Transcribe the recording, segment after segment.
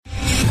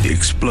The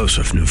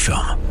explosive new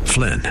film,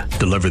 Flynn,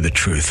 deliver the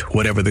truth,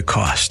 whatever the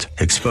cost,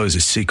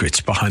 exposes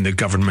secrets behind the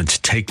government's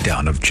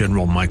takedown of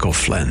General Michael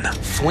Flynn.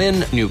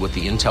 Flynn knew what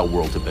the intel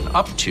world had been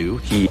up to.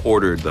 He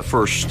ordered the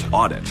first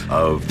audit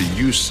of the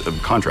use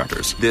of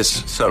contractors.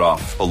 This set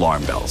off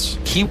alarm bells.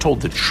 He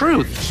told the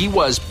truth. He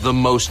was the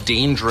most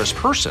dangerous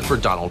person for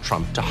Donald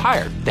Trump to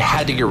hire. They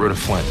had to get rid of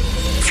Flynn.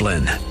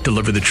 Flynn,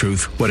 deliver the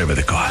truth, whatever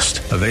the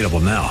cost. Available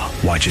now.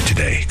 Watch it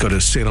today. Go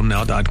to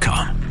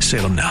salemnow.com.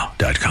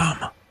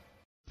 salemnow.com.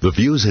 The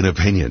views and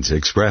opinions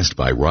expressed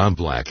by Rob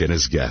Black and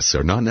his guests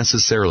are not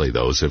necessarily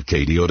those of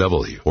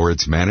KDOW or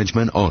its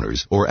management,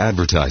 owners, or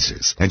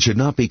advertisers, and should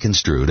not be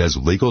construed as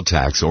legal,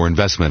 tax, or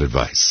investment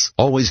advice.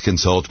 Always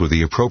consult with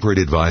the appropriate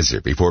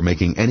advisor before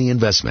making any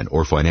investment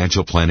or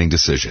financial planning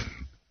decision.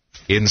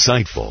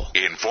 Insightful,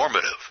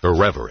 informative,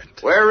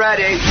 irreverent. We're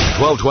ready.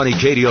 1220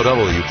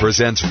 KDOW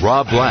presents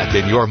Rob Black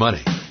and Your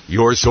Money.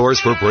 Your source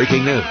for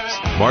breaking news,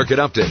 market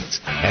updates,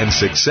 and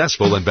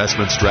successful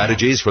investment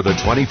strategies for the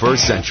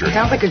 21st century.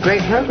 Sounds like a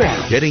great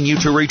program. Getting you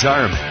to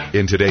retirement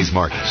in today's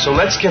market. So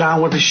let's get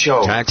on with the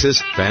show.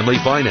 Taxes,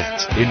 family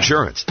finance,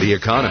 insurance, the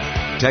economy,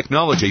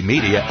 technology,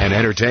 media, and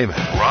entertainment.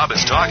 Rob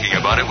is talking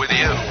about it with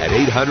you at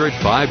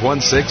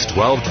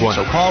 800-516-1220.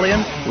 So call in,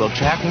 we'll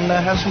chat and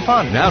have some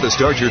fun. Now to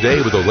start your day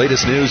with the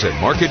latest news and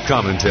market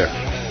commentary.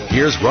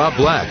 Here's Rob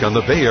Black on the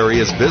Bay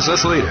Area's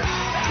business leader,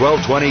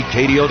 1220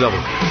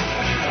 KDOW.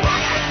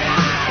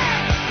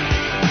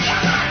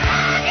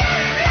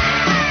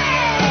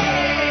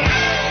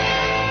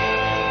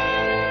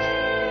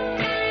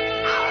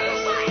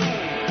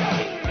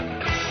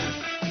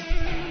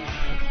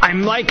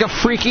 I'm like a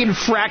freaking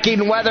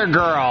fracking weather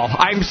girl.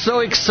 I'm so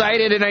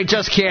excited and I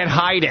just can't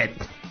hide it.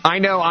 I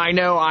know. I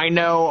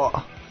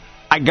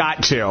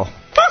got to.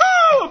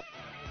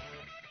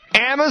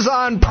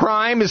 Amazon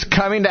Prime is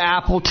coming to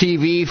Apple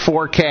TV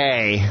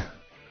 4K.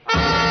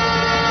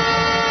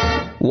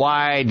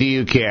 Why do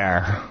you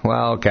care?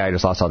 Well, okay, I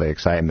just lost all the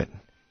excitement.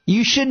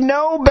 You should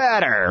know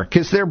better,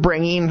 because they're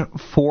bringing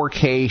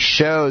 4K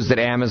shows that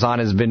Amazon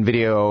has been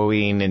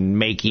videoing and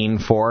making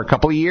for a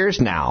couple of years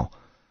now.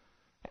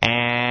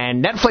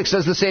 And Netflix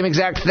does the same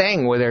exact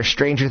thing with their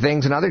Stranger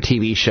Things and other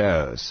TV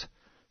shows.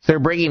 So they're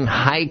bringing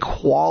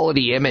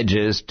high-quality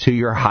images to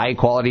your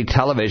high-quality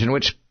television,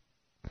 which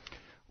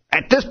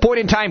at this point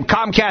in time,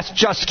 Comcast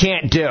just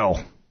can't do.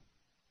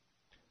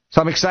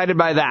 So I'm excited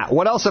by that.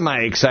 What else am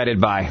I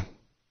excited by?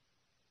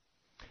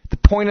 The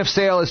point of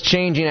sale is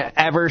changing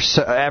ever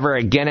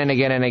again and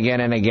again and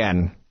again and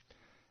again.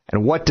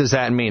 And what does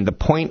that mean? The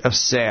point of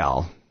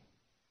sale.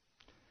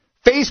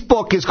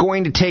 Facebook is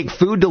going to take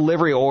food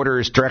delivery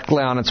orders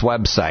directly on its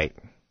website.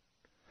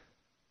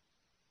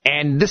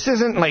 And this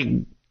isn't like,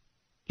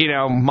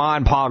 Ma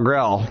and Pa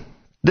Grill.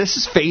 This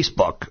is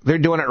Facebook. They're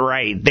doing it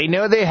right. They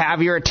know they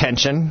have your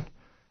attention.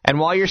 And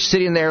while you're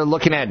sitting there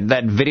looking at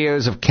that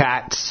videos of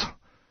cats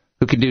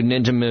who can do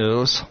ninja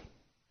moves,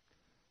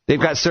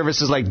 they've got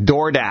services like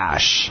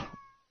DoorDash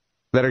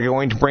that are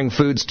going to bring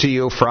foods to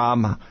you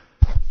from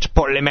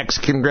Chipotle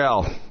Mexican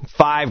Grill,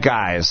 Five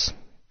Guys.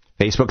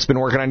 Facebook's been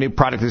working on a new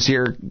product this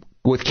year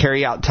with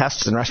carry-out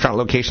tests in restaurant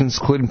locations,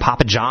 including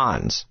Papa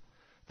John's.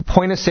 The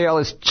point of sale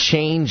is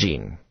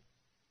changing,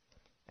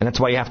 and that's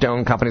why you have to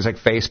own companies like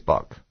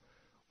Facebook.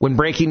 When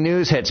breaking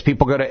news hits,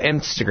 people go to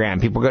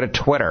Instagram, people go to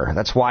Twitter.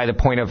 That's why the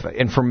point of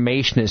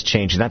information is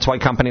changing. That's why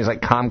companies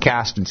like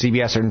Comcast and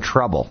CBS are in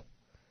trouble.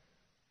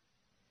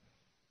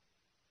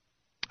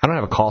 I don't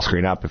have a call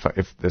screen up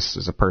if this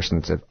is a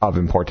person of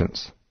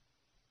importance.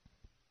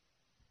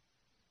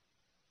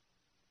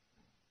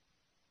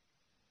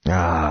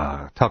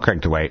 Tell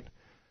Craig to wait.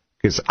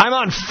 Because I'm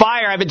on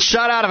fire. I've been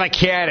shot out of a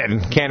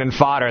cannon. Cannon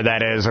fodder,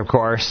 that is, of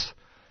course.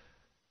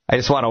 I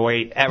just want to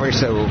wait ever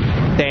so...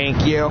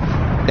 Thank you.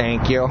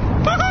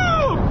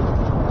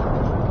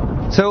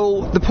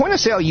 So the point of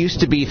sale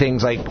used to be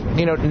things like,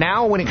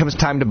 now when it comes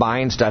time to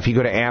buying stuff, you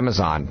go to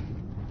Amazon.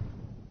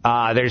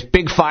 There's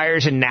big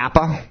fires in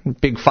Napa.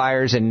 Big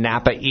fires in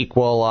Napa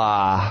equal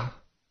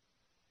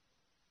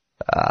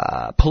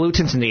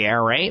pollutants in the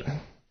air, right?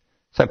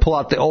 So I pull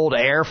out the old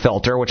air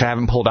filter, which I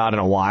haven't pulled out in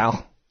a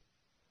while,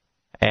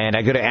 and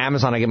I go to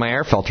Amazon, I get my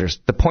air filters.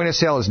 The point of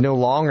sale is no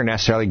longer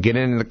necessarily get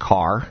in the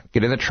car,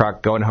 get in the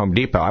truck, go to Home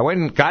Depot. I went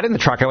and got in the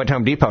truck, I went to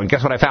Home Depot, and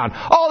guess what I found?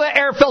 All the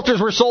air filters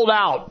were sold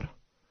out.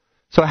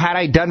 So had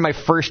I done my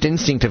first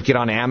instinct of get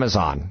on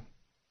Amazon,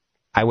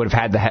 I would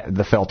have had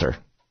the filter.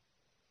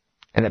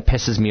 And that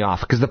pisses me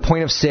off, because the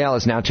point of sale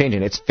is now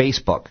changing. It's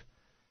Facebook.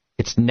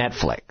 It's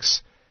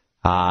Netflix.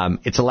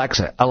 It's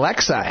Alexa.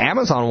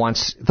 Amazon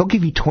they'll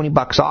give you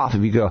 $20 off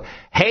if you go,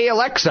 hey,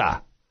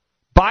 Alexa,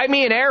 buy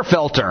me an air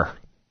filter.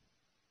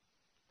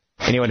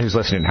 Anyone who's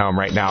listening at home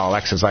right now,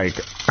 Alexa's like,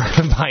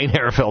 buying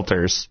air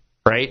filters,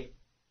 right?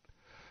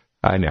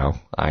 I know.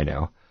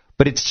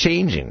 But it's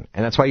changing,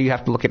 and that's why you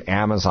have to look at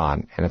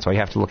Amazon, and that's why you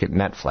have to look at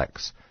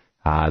Netflix.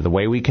 The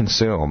way we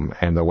consume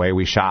and the way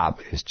we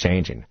shop is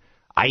changing.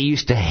 I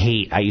used to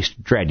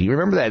dread. Do you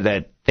remember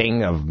that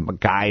thing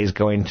of guys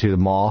going to the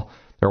mall?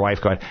 Their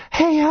wife going,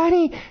 hey,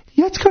 honey,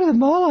 let's go to the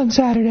mall on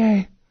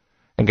Saturday.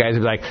 And guys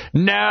would be like,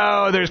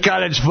 no, there's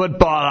college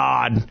football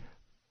on.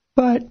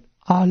 But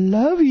I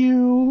love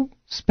you.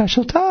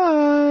 Special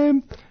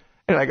time.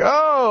 And like,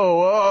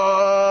 oh,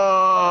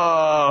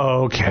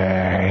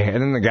 okay.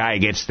 And then the guy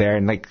gets there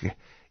and like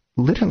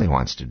literally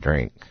wants to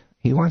drink.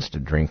 He wants to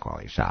drink while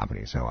he's shopping.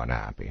 He's so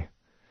unhappy.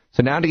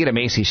 So now to get a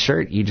Macy's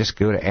shirt, you just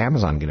go to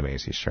Amazon and get a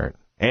Macy's shirt.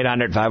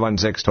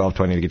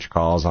 800-516-1220 to get your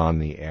calls on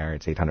the air.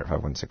 It's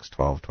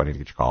 800-516-1220 to get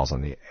your calls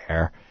on the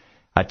air.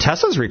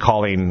 Tesla's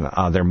recalling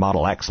their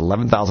Model X,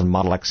 11,000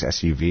 Model X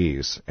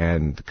SUVs,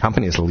 and the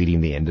company is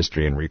leading the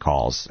industry in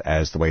recalls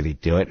as the way they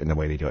do it and the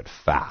way they do it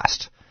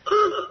fast.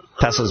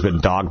 Tesla's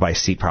been dogged by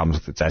seat problems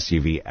with its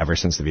SUV ever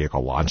since the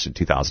vehicle launched in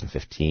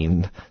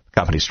 2015. The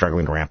company's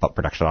struggling to ramp up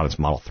production on its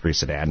Model 3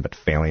 sedan, but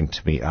failing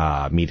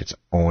to meet its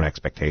own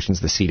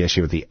expectations. The seat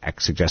issue with the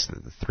X suggests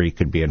that the 3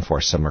 could be in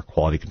for similar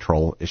quality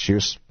control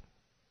issues.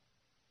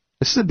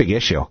 This is a big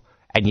issue,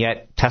 and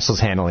yet Tesla's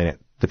handling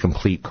it the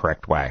complete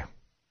correct way.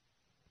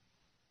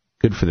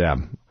 Good for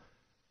them.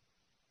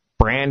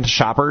 Brand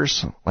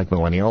shoppers, like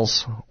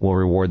millennials, will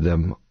reward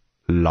them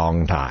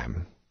long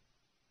time.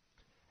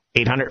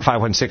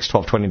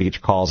 800-516-1220 to get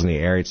your calls on the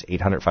air. It's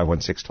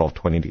 800-516-1220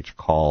 to get your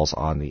calls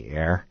on the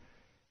air.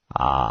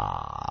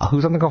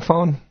 Who's on the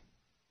phone?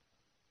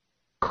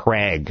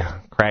 Craig.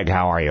 Craig,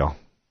 how are you?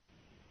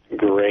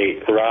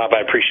 Great. Rob,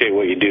 I appreciate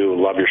what you do.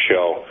 Love your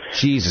show.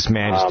 Jesus,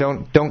 man. Just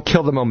don't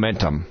kill the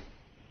momentum.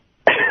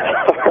 All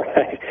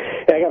right.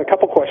 I got a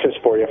couple questions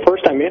for you.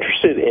 First, I'm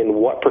interested in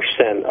what %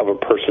 of a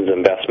person's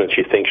investments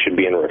you think should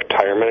be in a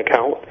retirement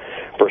account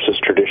versus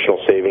traditional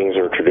savings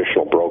or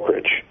traditional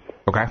brokerage.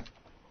 Okay.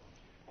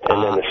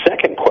 And then the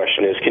second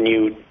question is, can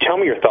you tell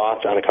me your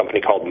thoughts on a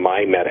company called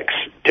MyMedics,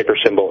 ticker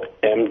symbol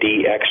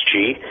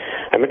MDXG?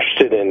 I'm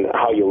interested in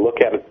how you look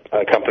at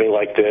a company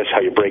like this, how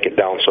you break it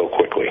down so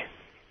quickly.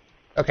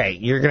 Okay,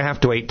 you're going to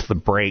have to wait till the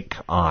break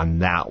on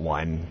that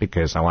one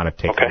because I want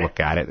to take a look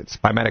at it. It's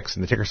MyMedics,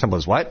 and the ticker symbol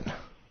is what?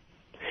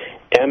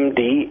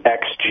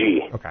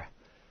 MDXG. Okay.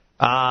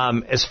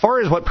 As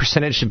far as what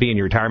percentage should be in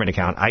your retirement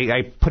account,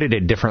 I put it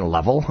at a different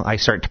level. I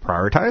start to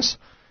prioritize.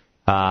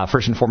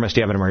 First and foremost,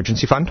 do you have an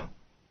emergency fund?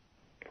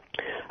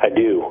 I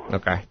do.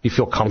 Okay. Do you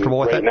feel comfortable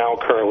with it? Right now,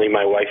 currently,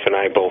 my wife and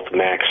I both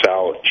max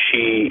out.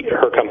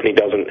 Her company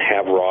doesn't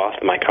have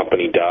Roth. My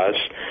company does,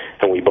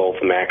 and we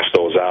both max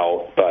those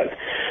out. But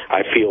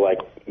I feel like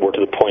we're to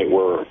the point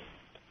where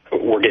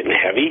we're getting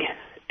heavy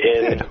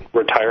in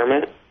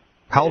retirement.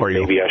 How old are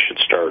you? Maybe I should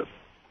start.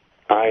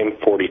 I'm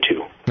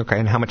 42. Okay,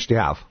 and how much do you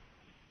have?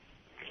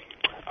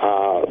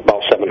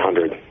 About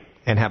 700.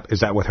 And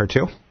is that with her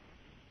too?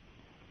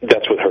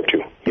 That's with her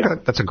too. Yeah,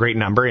 that's a great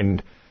number.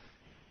 And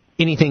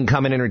anything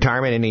coming in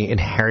retirement? Any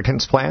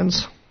inheritance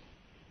plans?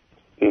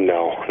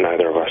 No,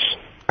 neither of us.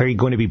 Are you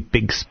going to be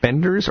big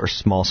spenders or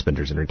small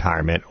spenders in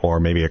retirement, or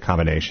maybe a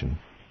combination?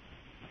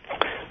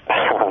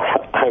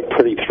 I'm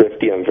pretty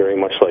thrifty. I'm very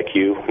much like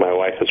you. My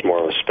wife is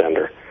more of a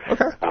spender.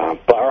 Okay.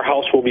 But our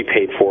house will be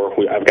paid for.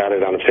 I've got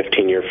it on a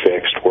 15-year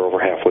fixed. We're over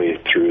halfway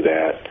through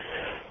that.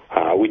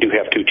 We do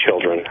have 2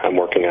 children. I'm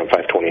working on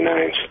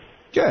 529s.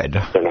 Good.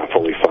 They're not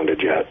fully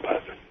funded yet,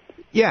 but...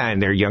 Yeah,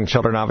 and they're young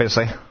children,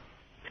 obviously.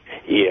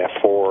 Yeah,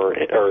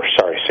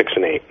 6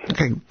 and 8.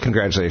 Okay,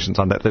 congratulations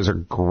on that. Those are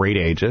great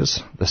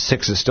ages. The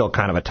 6 is still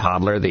kind of a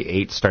toddler. The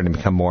 8's starting to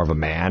become more of a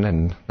man,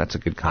 and that's a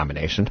good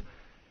combination.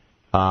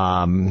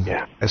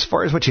 Yeah. As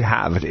far as what you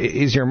have,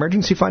 is your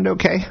emergency fund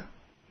okay?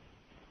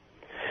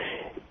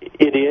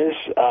 It is.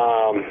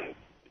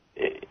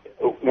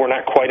 We're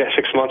not quite at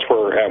 6 months.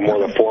 We're at more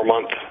than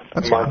 4-month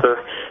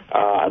marker.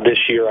 This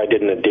year I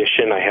did an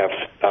addition. I have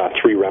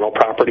 3 rental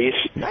properties,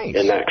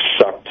 and that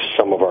sucked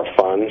some of our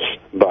funds,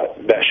 but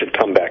that should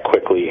come back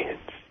quickly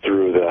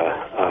through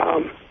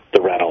the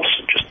rentals,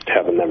 just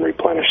having them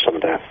replenish some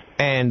of that.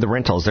 And the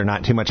rentals, they're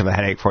not too much of a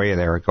headache for you?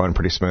 They're going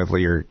pretty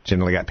smoothly? You're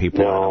generally got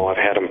people? No, I've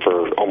had them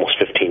for almost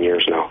 15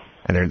 years now.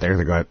 And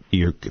they're going,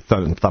 you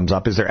thumbs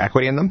up. Is there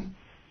equity in them?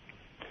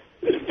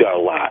 A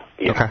lot,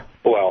 yeah. Okay.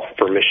 Well,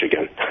 for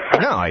Michigan.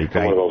 No, I'm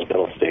one of those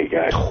middle state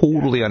guys.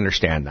 Totally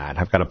understand that.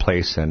 I've got a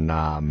place in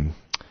North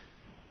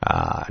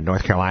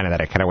Carolina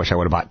that I kind of wish I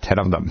would have bought 10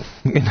 of them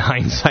in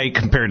hindsight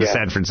compared to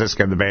San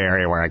Francisco and the Bay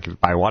Area where I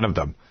could buy one of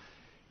them.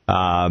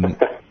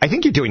 I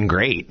think you're doing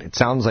great. It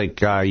sounds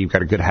like you've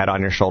got a good head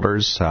on your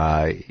shoulders.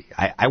 I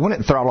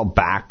wouldn't throttle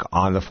back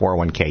on the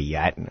 401k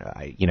yet.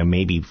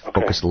 Maybe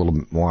focus a little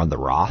bit more on the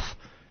Roth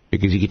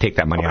because you can take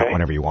that money out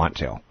whenever you want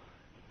to.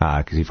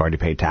 Because you've already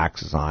paid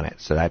taxes on it.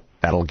 So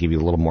that'll give you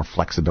a little more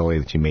flexibility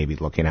that you may be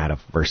looking at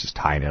versus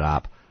tying it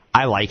up.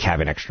 I like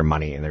having extra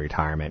money in the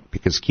retirement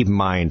because keep in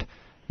mind,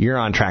 you're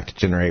on track to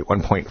generate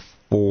 1.4,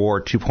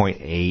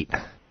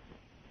 2.8,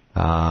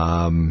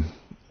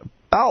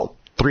 about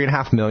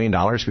 $3.5 million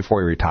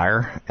before you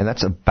retire. And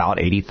that's about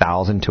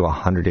 $80,000 to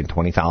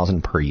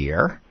 $120,000 per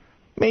year.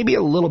 Maybe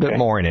a little bit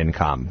more in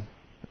income.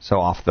 So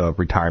off the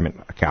retirement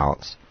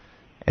accounts.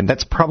 And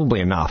that's probably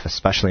enough,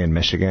 especially in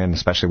Michigan,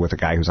 especially with a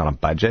guy who's on a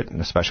budget, and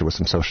especially with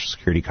some Social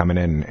Security coming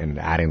in and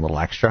adding a little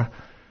extra.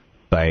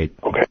 But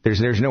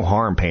there's no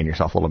harm paying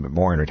yourself a little bit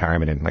more in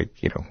retirement and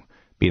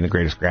being the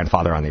greatest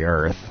grandfather on the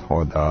earth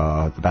or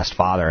the best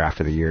father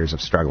after the years of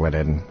struggling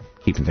and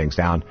keeping things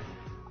down.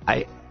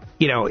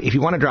 If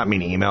you want to drop me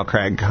an email,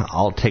 Craig,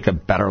 I'll take a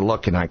better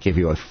look and not give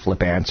you a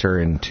flip answer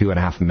in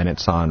 2.5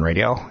 minutes on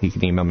radio. You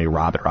can email me,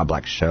 Rob at Rob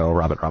Black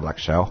Show.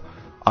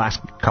 I'll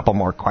ask a couple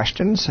more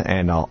questions,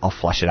 and I'll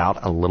flesh it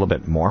out a little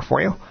bit more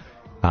for you.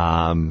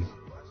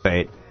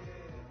 But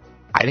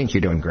I think you're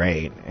doing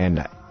great.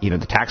 And,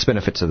 the tax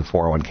benefits of the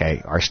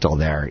 401k are still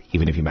there,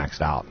 even if you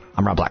maxed out.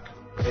 I'm Rob Black.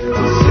 AM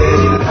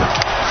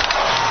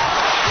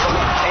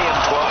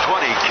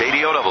 1220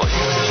 KDOW.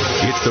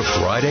 It's the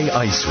Friday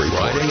Ice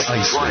Report.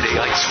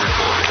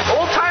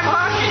 Old-time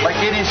hockey. Like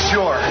it is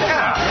short.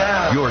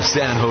 Yeah. Your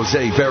San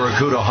Jose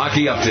Barracuda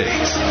hockey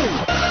updates.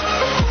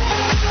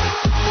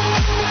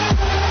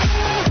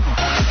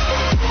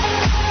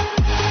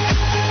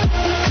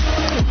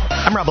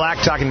 I'm Rob Black,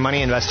 talking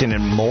money, investing,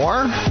 and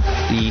more.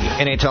 The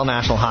NHL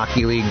National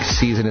Hockey League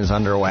season is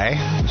underway.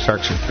 The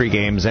Sharks are 3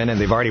 games in, and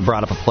they've already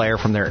brought up a player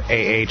from their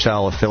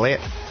AHL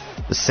affiliate,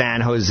 the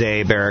San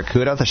Jose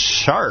Barracuda. The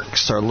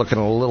Sharks are looking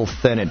a little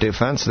thin at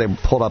defense. They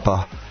pulled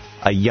up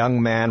a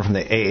young man from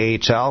the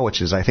AHL,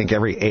 which is, I think,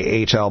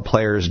 every AHL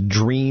player's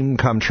dream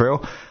come true.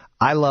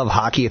 I love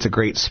hockey. It's a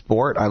great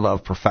sport. I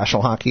love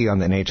professional hockey on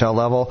the NHL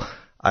level.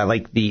 I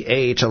like the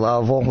AHL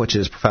level, which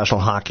is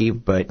professional hockey,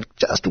 but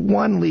just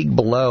one league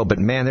below. But,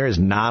 man, there is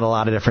not a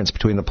lot of difference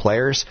between the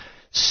players.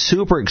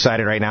 Super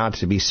excited right now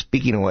to be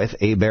speaking with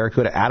a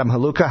Barracuda. Adam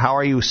Haluka, how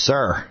are you,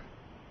 sir?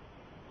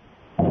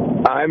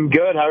 I'm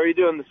good. How are you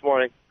doing this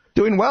morning?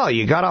 Doing well.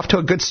 You got off to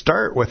a good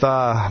start with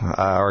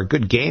a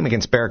good game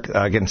against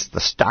the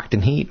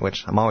Stockton Heat,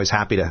 which I'm always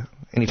happy to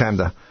anytime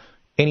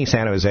any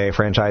San Jose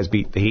franchise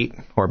beat the Heat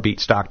or beat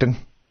Stockton.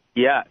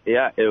 Yeah.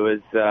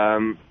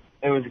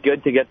 It was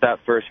good to get that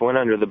first win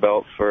under the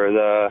belt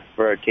for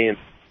our team.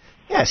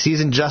 Yeah,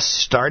 season just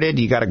started.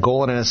 You got a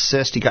goal and an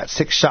assist. You got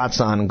 6 shots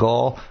on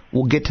goal.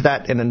 We'll get to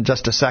that in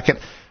just a second.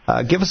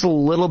 Give us a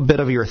little bit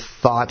of your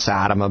thoughts,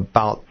 Adam,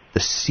 about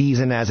the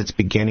season as it's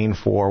beginning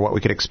for what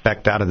we could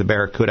expect out of the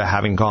Barracuda,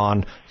 having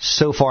gone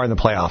so far in the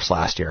playoffs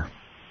last year.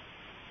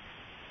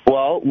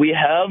 Well, we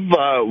have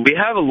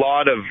a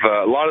lot of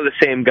the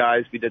same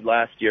guys we did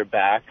last year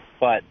back,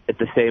 but at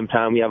the same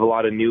time we have a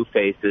lot of new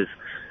faces.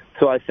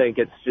 So I think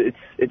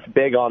it's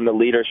big on the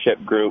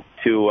leadership group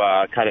to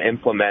kind of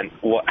implement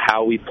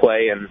how we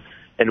play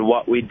and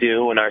what we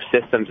do and our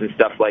systems and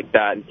stuff like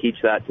that, and teach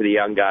that to the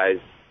young guys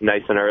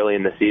nice and early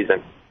in the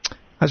season.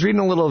 I was reading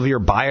a little of your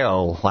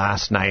bio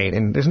last night,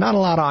 and there's not a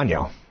lot on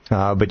you,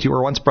 but you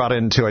were once brought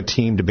into a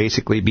team to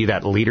basically be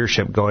that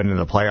leadership going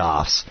into the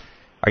playoffs.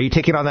 Are you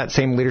taking on that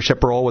same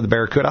leadership role with the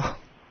Barracuda?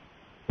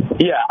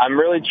 Yeah, I'm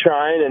really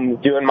trying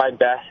and doing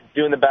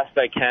the best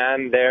I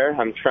can there.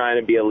 I'm trying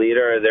to be a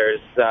leader. There's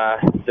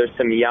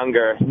some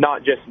younger,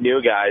 not just new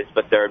guys,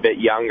 but they're a bit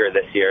younger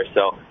this year,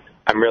 so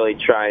I'm really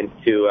trying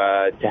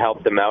to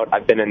help them out.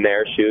 I've been in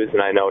their shoes,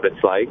 and I know what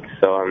it's like,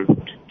 so I'm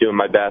doing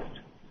my best.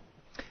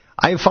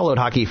 I've followed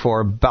hockey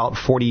for about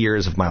 40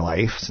 years of my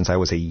life. Since I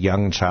was a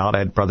young child, I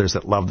had brothers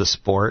that loved the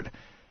sport,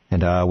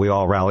 and we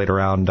all rallied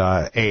around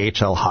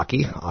AHL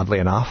hockey, oddly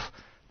enough.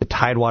 The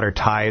Tidewater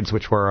Tides,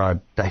 which were, I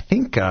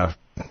think,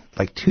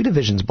 like 2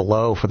 divisions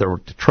below for the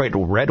Detroit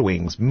Red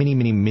Wings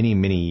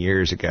many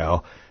years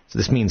ago. So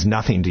this means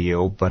nothing to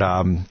you, but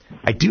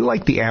I do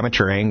like the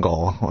amateur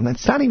angle. Well,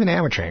 it's not even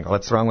amateur angle.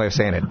 That's the wrong way of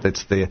saying it.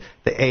 It's the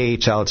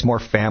AHL. It's more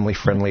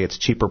family-friendly. It's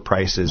cheaper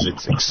prices.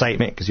 It's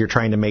excitement because you're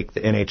trying to make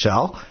the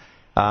NHL.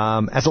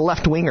 As a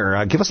left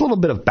winger, give us a little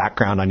bit of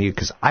background on you,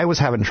 because I was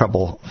having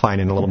trouble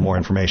finding a little more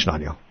information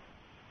on you.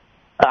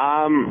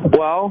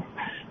 Well,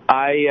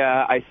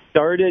 I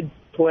started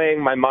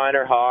playing my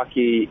minor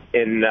hockey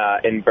in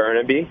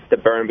Burnaby, the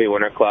Burnaby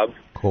Winter Club.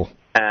 Cool.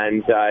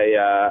 And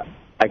I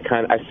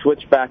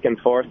switched back and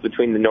forth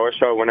between the North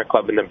Shore Winter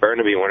Club and the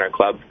Burnaby Winter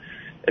Club,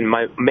 and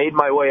made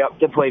my way up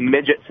to play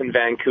midgets in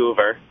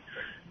Vancouver.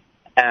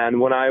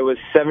 And when I was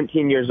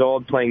 17 years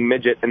old playing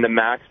midget in the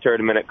Max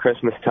tournament at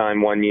Christmas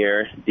time one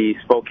year, the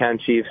Spokane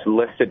Chiefs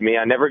listed me.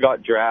 I never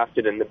got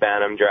drafted in the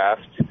Bantam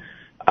draft.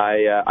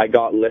 I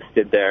got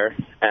listed there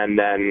and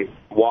then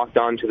walked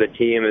onto the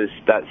team as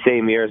that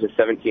same year as a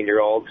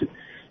 17-year-old,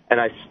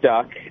 and I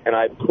stuck, and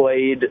I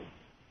played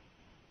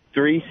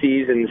 3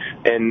 seasons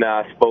in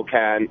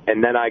Spokane,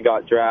 and then I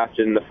got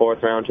drafted in the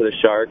 4th round to the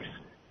Sharks,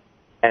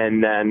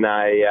 and then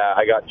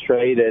I got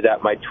traded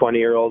at my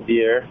 20-year-old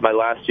year. My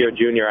last year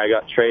junior, I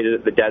got traded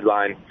at the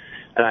deadline,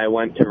 and I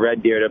went to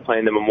Red Deer to play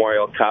in the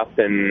Memorial Cup,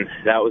 and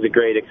that was a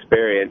great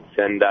experience,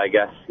 and I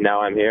guess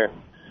now I'm here.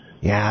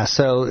 Yeah,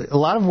 so a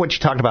lot of what you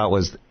talked about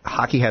was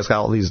hockey has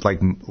got all these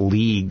like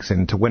leagues,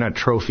 and to win a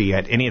trophy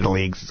at any of the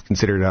leagues is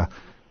considered a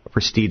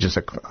prestigious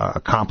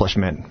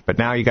accomplishment. But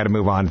now you got to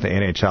move on to the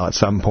NHL at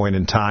some point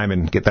in time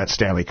and get that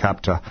Stanley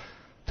Cup to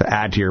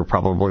add to your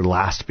probably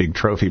last big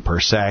trophy per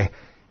se.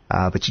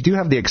 But you do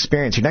have the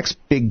experience. Your next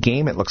big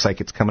game, it looks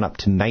like it's coming up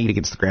tonight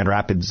against the Grand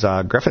Rapids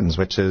Griffins,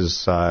 which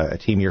is a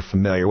team you're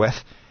familiar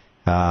with.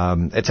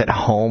 It's at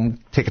home.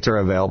 Tickets are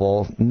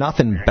available.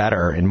 Nothing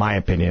better, in my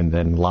opinion,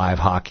 than live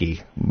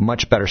hockey.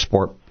 Much better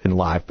sport in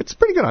live. It's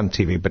pretty good on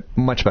TV, but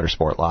much better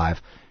sport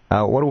live.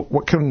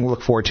 What can we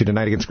look forward to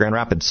tonight against Grand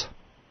Rapids?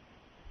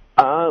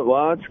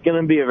 Well, it's going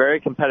to be a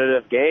very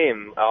competitive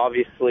game.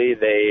 Obviously,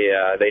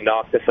 they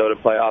knocked us out of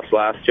playoffs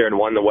last year and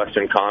won the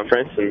Western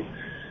Conference, and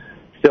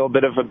still a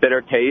bit of a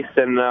bitter taste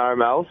in our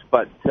mouths.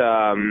 But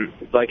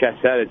like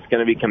I said, it's going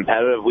to be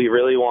competitive. We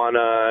really want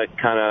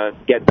to kind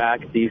of get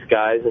back at these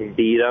guys and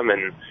beat them,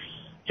 and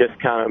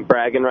just kind of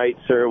bragging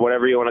rights or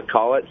whatever you want to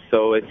call it.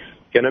 So it's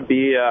going to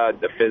be a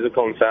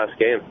physical and fast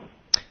game.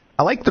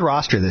 I like the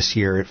roster this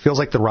year. It feels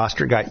like the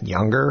roster got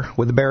younger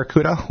with the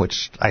Barracuda,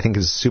 which I think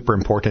is super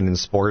important in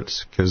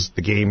sports because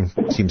the game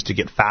seems to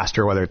get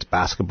faster, whether it's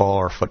basketball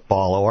or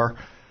football or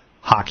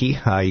hockey.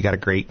 You got a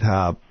great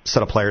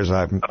set of players.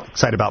 I'm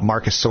excited about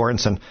Marcus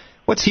Sorensen.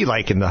 What's he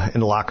like in the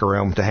locker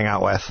room to hang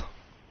out with?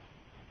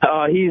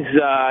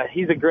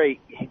 He's a great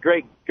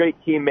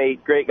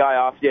teammate, great guy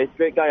off the ice,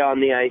 great guy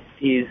on the ice.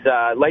 He's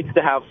likes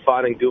to have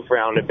fun and goof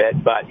around a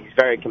bit, but he's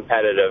very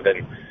competitive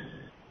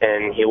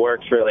and he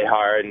works really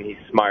hard, and he's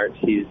smart.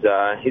 He's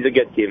a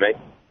good teammate.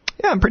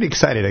 Yeah, I'm pretty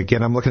excited.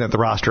 Again, I'm looking at the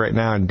roster right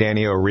now, and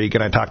Danny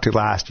O'Regan I talked to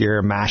last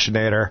year,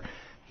 Machinator.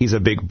 He's a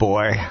big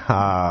boy.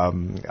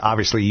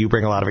 Obviously, you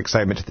bring a lot of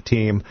excitement to the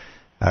team.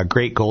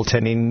 Great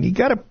goaltending. You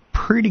got a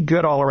pretty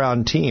good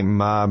all-around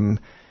team.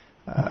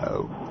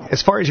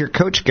 As far as your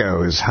coach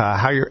goes,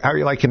 how are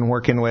you liking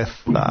working with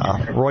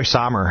Roy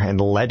Sommer and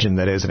the legend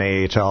that is an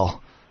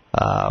AHL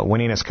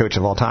winningest coach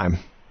of all time?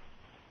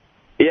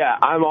 Yeah,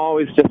 I'm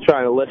always just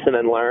trying to listen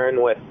and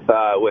learn with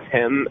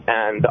him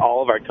and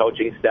all of our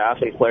coaching staff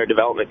and player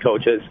development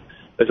coaches.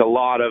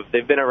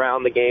 They've been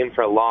around the game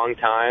for a long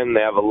time.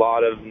 They have a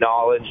lot of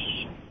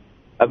knowledge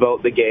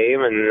about the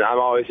game, and I'm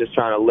always just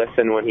trying to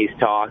listen when he's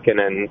talking,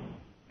 and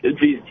if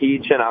he's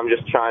teaching, I'm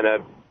just trying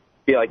to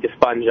be like a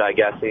sponge, I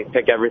guess, and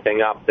pick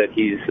everything up that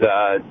he's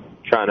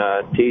trying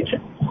to teach.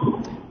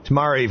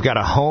 Tomorrow you've got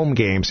a home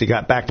game, so you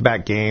got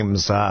back-to-back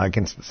games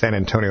against the San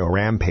Antonio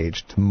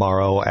Rampage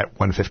tomorrow at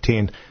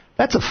 1:15.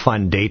 That's a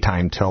fun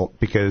daytime tilt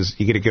because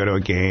you get to go to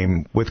a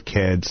game with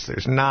kids.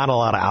 There's not a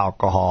lot of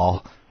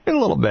alcohol, a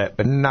little bit,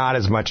 but not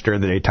as much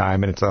during the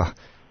daytime, and it's a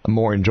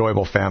more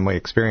enjoyable family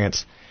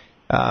experience.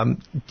 Do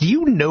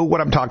you know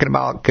what I'm talking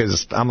about?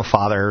 Because I'm a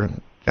father.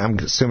 I'm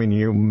assuming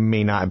you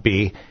may not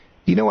be.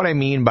 Do you know what I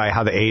mean by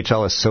how the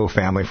AHL is so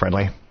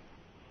family-friendly?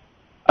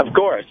 Of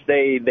course.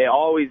 The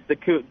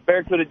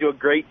Barracuda do a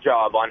great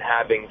job on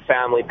having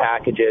family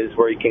packages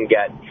where you can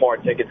get 4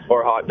 tickets,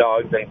 4 hot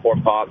dogs, and 4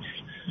 pops,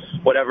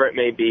 whatever it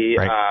may be.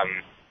 Right.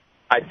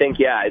 I think,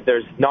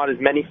 there's not as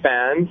many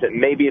fans. It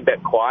may be a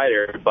bit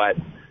quieter, but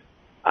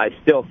I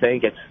still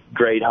think it's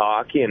great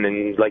hockey,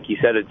 and like you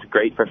said, it's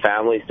great for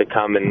families to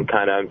come and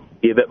kind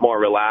of be a bit more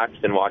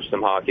relaxed and watch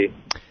some hockey.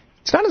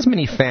 It's not as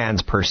many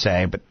fans per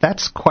se, but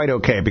that's quite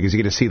okay because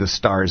you get to see the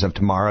stars of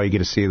tomorrow. You get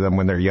to see them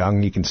when they're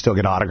young. You can still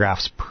get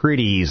autographs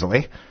pretty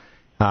easily.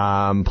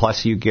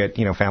 Plus, you get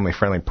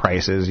family-friendly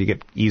prices. You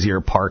get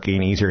easier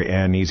parking, easier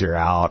in, easier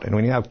out. And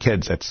when you have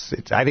kids,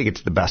 I think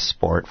it's the best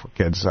sport for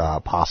kids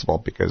possible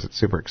because it's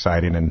super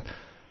exciting. And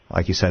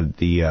like you said,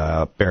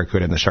 the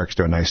Barracuda and the Sharks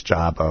do a nice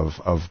job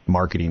of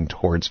marketing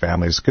towards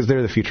families because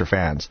they're the future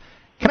fans.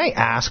 Can I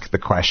ask the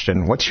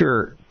question, what's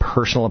your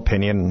personal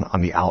opinion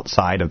on the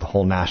outside of the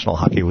whole National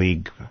Hockey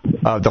League,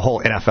 the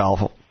whole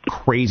NFL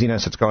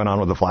craziness that's going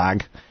on with the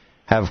flag?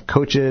 Have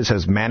coaches,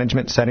 has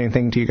management said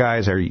anything to you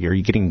guys? Are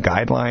you getting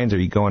guidelines? Are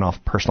you going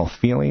off personal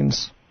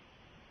feelings?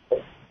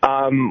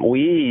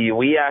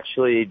 We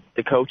actually,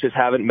 the coaches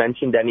haven't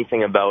mentioned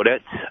anything about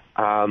it.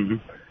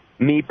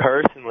 Me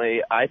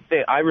personally,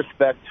 I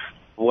respect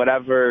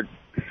whatever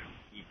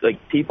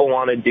people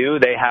want to do.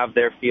 They have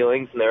their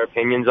feelings and their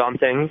opinions on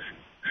things.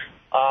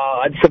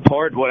 I'd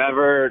support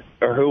whatever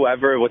or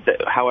whoever,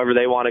 however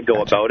they want to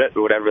go about it,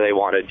 or whatever they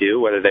want to do,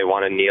 whether they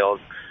want to kneel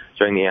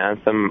during the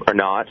anthem or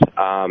not.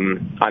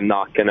 I'm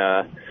not going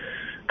to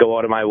go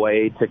out of my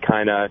way to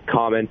kind of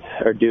comment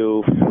or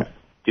do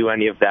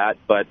any of that.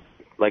 But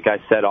like I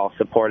said, I'll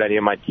support any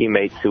of my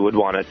teammates who would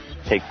want to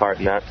take part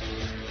in that.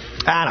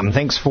 Adam,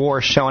 thanks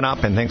for showing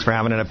up and thanks for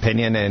having an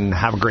opinion, and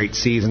have a great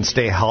season.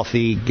 Stay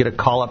healthy. Get a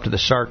call up to the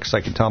Sharks.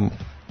 I can tell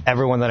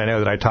everyone that I know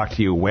that I talked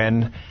to you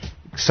when.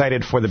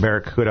 Excited for the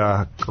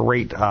Barracuda.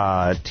 Great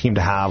team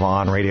to have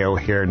on radio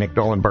here. Nick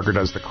Dolenberger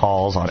does the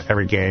calls on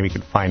every game. You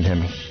can find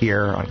him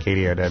here on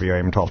KDOW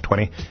AM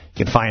 1220.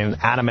 You can find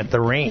Adam at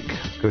the rink.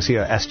 Go see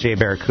SJ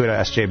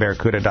Barracuda,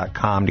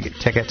 sjbarracuda.com to get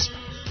tickets.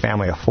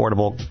 Family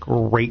affordable.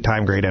 Great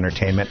time, great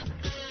entertainment.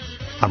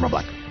 I'm Rob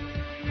Black.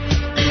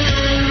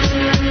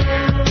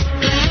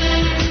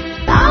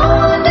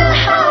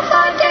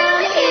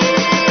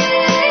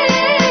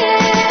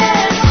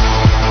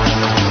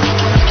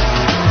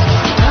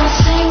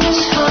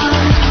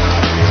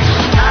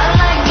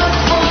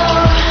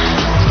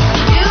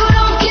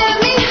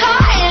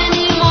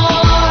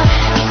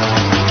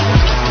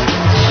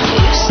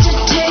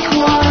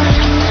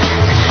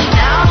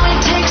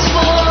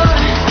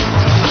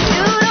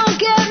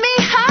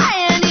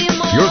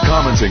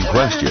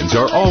 questions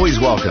are always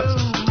welcome.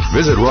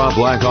 Visit Rob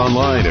Black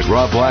online at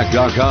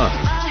robblack.com.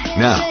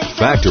 Now,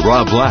 back to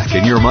Rob Black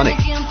and Your Money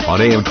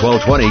on AM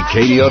 1220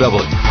 KDOW.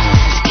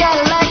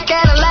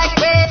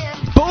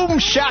 Boom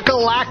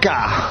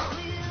shakalaka.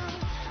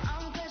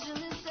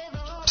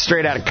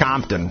 Straight out of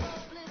Compton.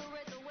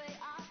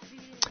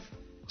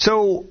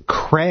 So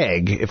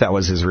Craig, if that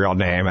was his real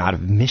name, out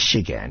of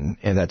Michigan,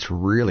 and that's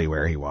really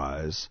where he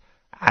was,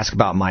 asked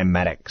about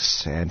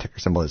MiMedx, and ticker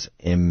symbol is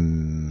let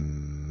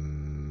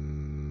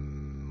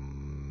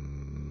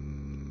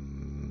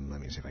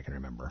me see if I can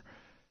remember.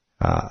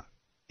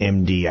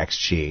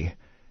 MDXG.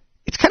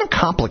 It's kind of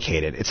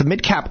complicated. It's a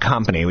mid-cap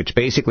company, which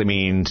basically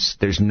means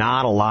there's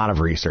not a lot of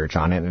research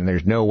on it, and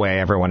there's no way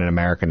everyone in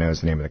America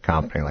knows the name of the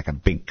company, like a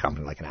big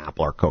company like an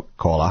Apple or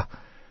Coca-Cola.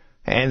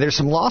 And there's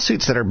some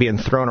lawsuits that are being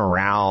thrown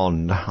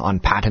around on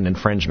patent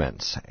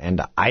infringements,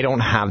 and I don't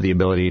have the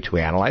ability to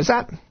analyze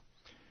that.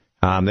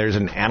 There's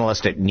an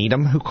analyst at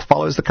Needham who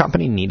follows the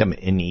company, Needham,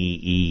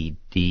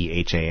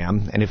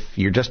 Needham. And if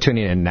you're just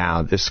tuning in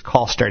now, this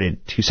call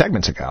started 2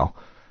 segments ago,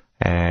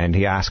 and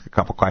he asked a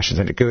couple questions,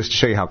 and it goes to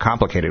show you how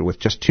complicated. With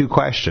just 2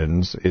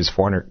 questions, is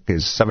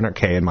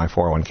 $700K in my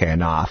 401k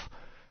enough?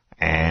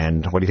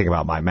 And what do you think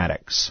about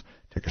MiMedx?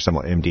 Ticker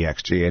symbol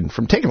MDXG. And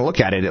from taking a look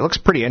at it, it looks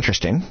pretty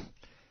interesting.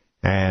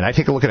 And I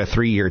take a look at a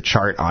 3-year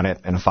chart on it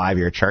and a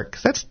 5-year chart,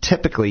 because that's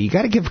typically, you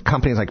got to give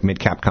companies like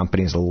mid-cap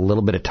companies a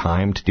little bit of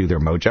time to do their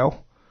mojo.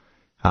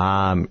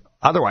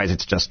 Otherwise,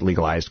 it's just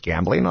legalized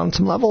gambling on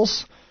some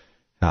levels.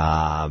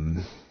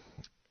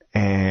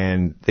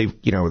 And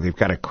they've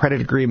got a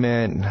credit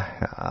agreement.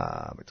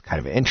 It's kind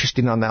of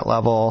interesting on that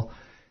level.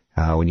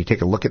 When you take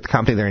a look at the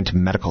company, they're into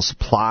medical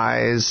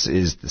supplies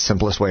is the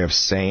simplest way of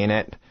saying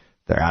it.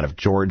 They're out of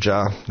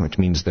Georgia, which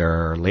means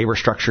their labor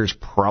structure is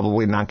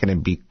probably not going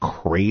to be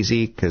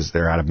crazy because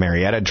they're out of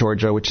Marietta,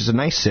 Georgia, which is a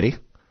nice city.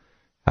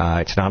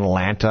 It's not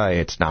Atlanta.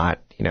 It's not,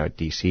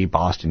 D.C.,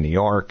 Boston, New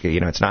York.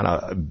 It's not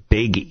a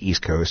big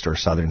East Coast or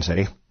southern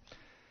city.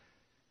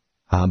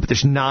 But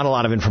there's not a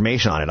lot of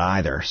information on it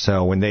either.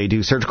 So when they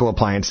do surgical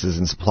appliances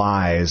and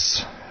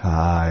supplies,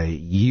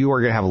 you are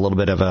going to have a little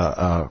bit of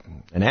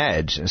an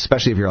edge,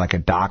 especially if you're like a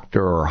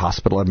doctor or a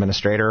hospital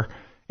administrator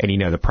and you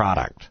know the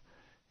product.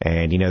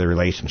 And you know the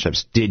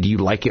relationships. Did you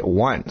like it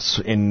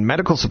once? In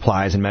medical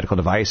supplies and medical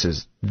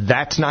devices,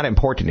 that's not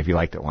important if you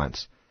liked it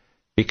once.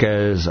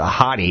 Because a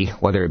hottie,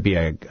 whether it be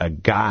a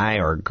guy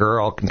or a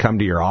girl, can come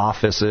to your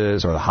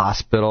offices or the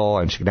hospital,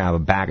 and she can have a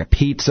bag of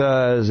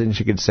pizzas, and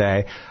she could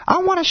say,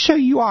 I want to show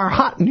you our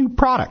hot new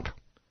product.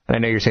 And I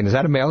know you're saying, is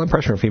that a male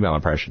impression or a female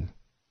impression?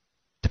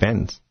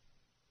 Depends.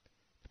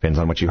 Depends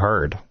on what you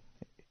heard.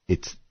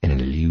 It's an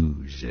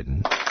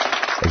illusion,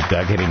 as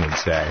Doug Hitting would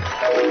say.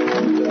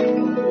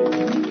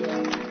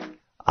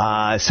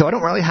 So I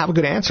don't really have a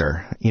good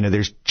answer.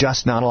 There's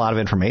just not a lot of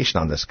information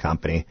on this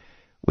company.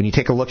 When you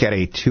take a look at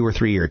a 2 or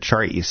 3 year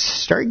chart, you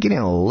start getting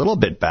a little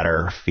bit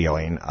better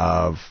feeling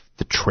of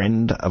the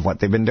trend of what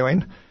they've been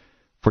doing.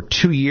 For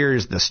 2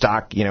 years, the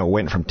stock,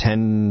 went from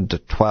 10 to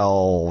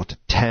 12 to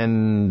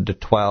 10 to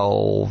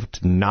 12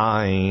 to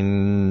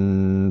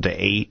 9 to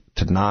 8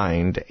 to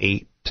 9 to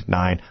 8 to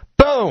 9.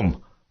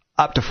 Boom!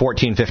 Up to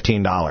 $14,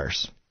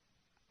 $15.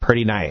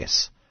 Pretty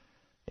nice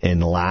in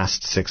the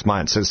last 6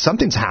 months. So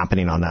something's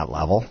happening on that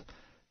level.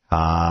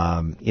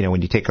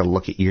 When you take a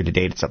look at year to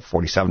date, it's up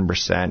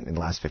 47%. In the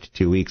last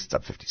 52 weeks, it's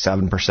up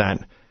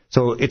 57%.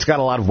 So it's got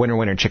a lot of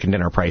winner, chicken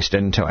dinner priced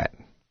into it.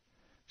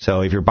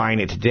 So if you're buying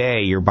it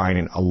today, you're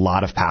buying a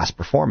lot of past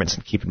performance.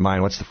 And keep in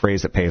mind, what's the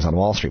phrase that pays on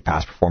Wall Street?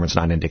 Past performance,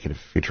 not indicative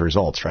of future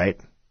results, right?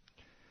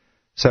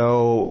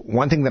 So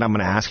one thing that I'm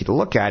going to ask you to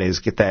look at is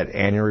get that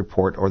annual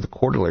report or the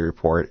quarterly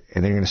report,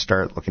 and then you're going to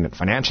start looking at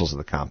financials of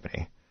the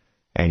company.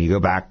 And you go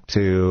back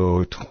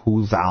to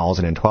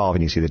 2012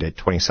 and you see they did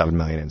 $27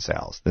 million in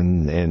sales.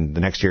 Then in the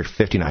next year,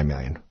 $59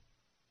 million.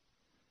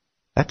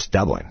 That's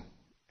doubling.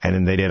 And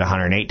then they did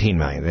 $118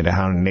 million. They did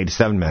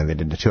 $187 million. They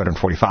did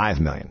 $245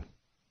 million.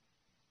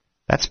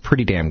 That's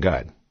pretty damn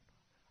good.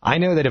 I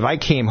know that if I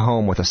came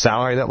home with a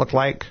salary that looked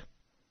like,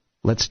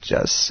 let's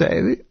just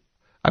say,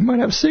 I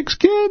might have 6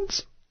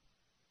 kids.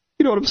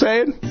 You know what I'm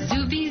saying?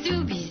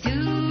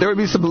 There would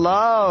be some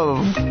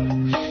love.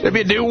 There'd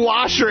be a new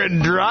washer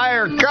and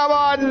dryer. Come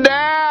on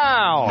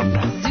down.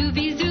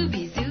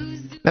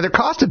 Now, their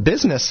cost of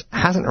business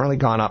hasn't really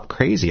gone up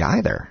crazy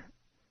either.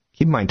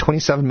 Keep in mind,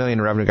 $27 million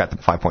in revenue got them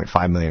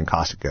 $5.5 million in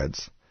cost of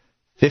goods.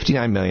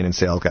 $59 million in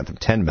sales got them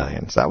 $10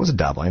 million. So that was a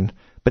doubling.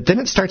 But then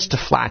it starts to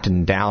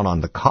flatten down on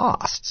the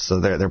costs.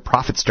 So their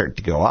profits start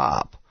to go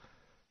up.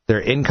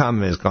 Their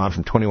income has gone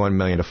from $21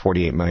 million to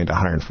 $48 million to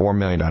 $104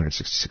 million to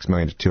 $166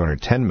 million to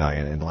 $210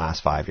 million in the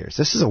last 5 years.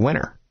 This is a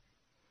winner.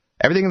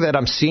 Everything that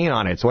I'm seeing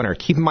on it's winner.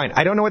 Keep in mind,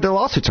 I don't know what their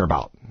lawsuits are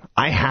about.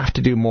 I have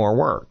to do more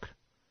work.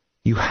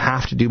 You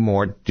have to do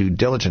more due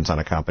diligence on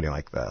a company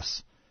like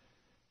this.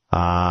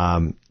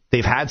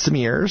 They've had some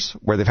years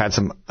where they've had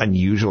some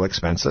unusual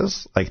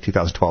expenses, like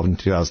 2012 and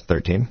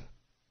 2013.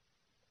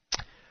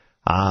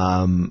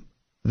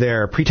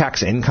 Their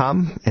pre-tax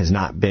income has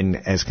not been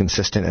as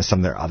consistent as some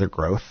of their other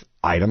growth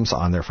items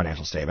on their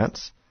financial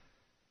statements.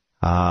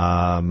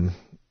 Their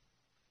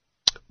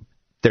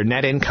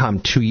net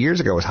income 2 years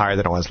ago was higher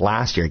than it was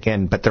last year,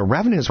 again, but their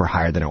revenues were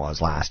higher than it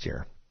was last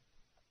year.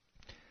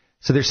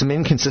 So there's some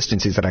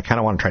inconsistencies that I kind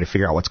of want to try to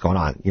figure out what's going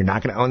on. You're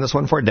not going to own this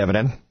one for a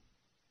dividend.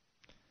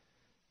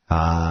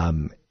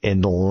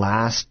 In the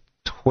last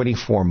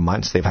 24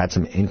 months, they've had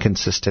some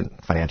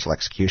inconsistent financial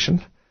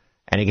execution.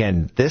 And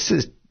again, this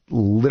is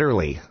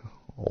literally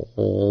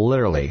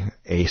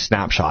a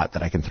snapshot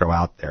that I can throw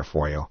out there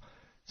for you.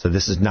 So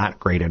this is not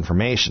great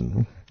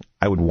information.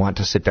 I would want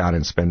to sit down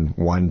and spend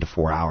 1 to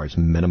 4 hours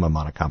minimum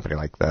on a company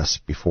like this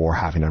before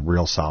having a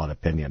real solid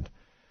opinion.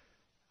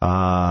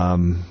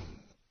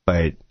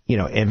 But,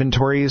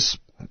 inventories,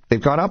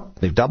 they've gone up.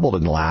 They've doubled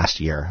in the last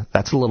year.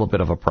 That's a little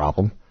bit of a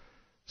problem.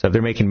 So if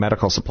they're making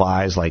medical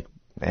supplies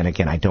and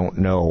again, I don't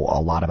know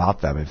a lot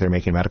about them, if they're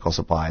making medical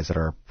supplies that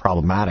are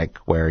problematic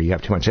where you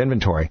have too much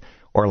inventory,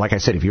 or like I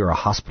said, if you're a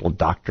hospital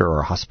doctor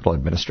or a hospital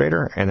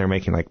administrator and they're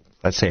making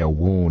let's say a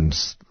wound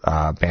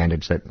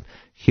bandage that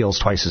heals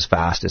twice as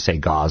fast as, say,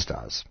 gauze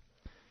does.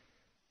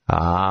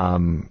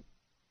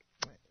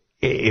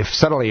 If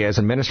suddenly as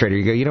an administrator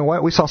you go, you know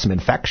what, we saw some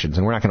infections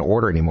and we're not going to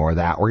order any more of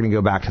that. We're going to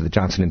go back to the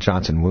Johnson &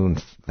 Johnson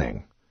wound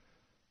thing,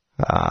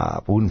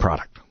 wound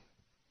product.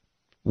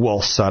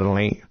 Well,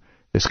 suddenly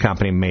this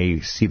company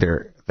may see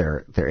their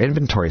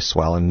inventory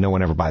swell and no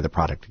one ever buy the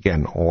product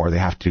again, or they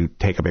have to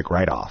take a big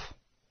write-off.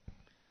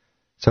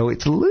 So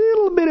it's a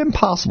little bit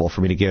impossible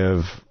for me to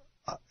give,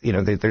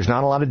 there's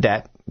not a lot of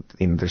debt.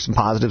 There's some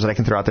positives that I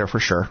can throw out there for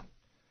sure.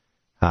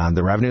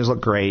 The revenues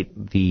look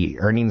great. The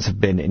earnings have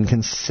been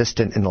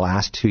inconsistent in the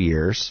last 2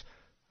 years.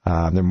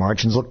 Their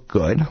margins look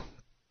good.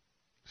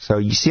 So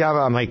you see how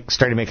I'm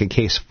starting to make a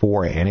case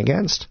for and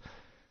against.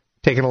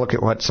 Taking a look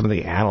at what some of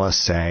the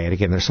analysts say, and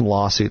again, there's some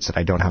lawsuits that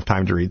I don't have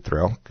time to read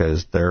through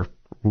because they're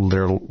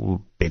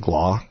big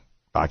law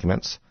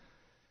documents.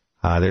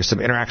 There's some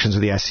interactions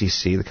with the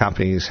SEC. The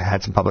company's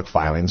had some public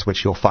filings,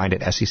 which you'll find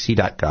at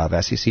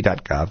sec.gov.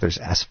 SEC.gov, there's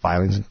S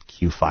filings,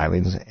 Q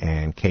filings,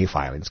 and K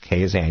filings.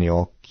 K is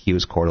annual, Q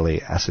is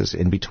quarterly, S is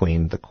in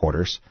between the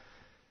quarters.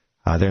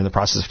 They're in the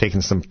process of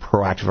taking some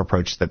proactive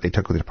approach that they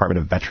took with the Department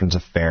of Veterans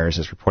Affairs.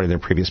 As reported in their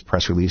previous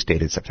press release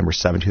dated September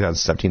 7,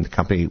 2017, the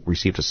company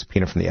received a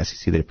subpoena from the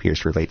SEC that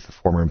appears to relate to the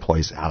former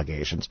employee's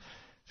allegations.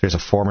 There's a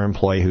former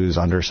employee who's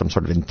under some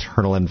sort of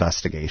internal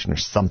investigation or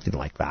something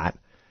like that.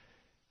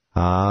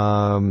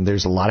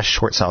 There's a lot of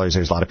short sellers.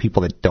 There's a lot of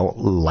people that don't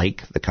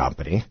like the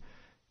company.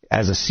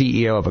 As a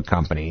CEO of a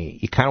company,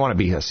 you kind of want to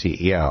be a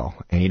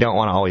CEO, and you don't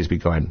want to always be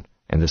going,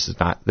 and this is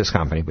not this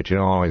company, but you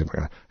don't always be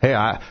going, hey,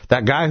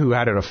 that guy who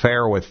had an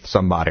affair with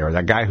somebody or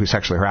that guy who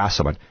sexually harassed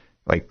someone,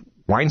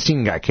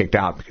 Weinstein got kicked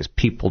out because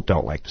people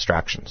don't like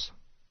distractions.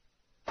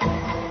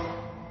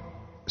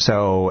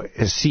 So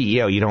as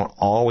CEO, you don't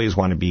always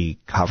want to be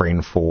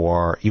covering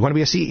for, you want to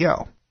be a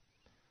CEO.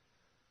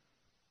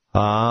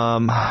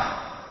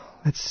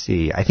 Let's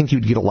see. I think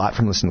you'd get a lot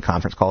from listening to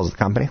conference calls of the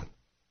company.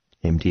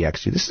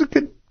 MDXG. This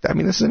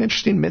is an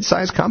interesting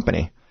mid-sized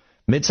company.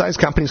 Mid-sized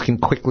companies can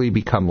quickly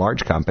become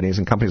large companies,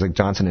 and companies like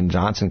Johnson &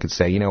 Johnson could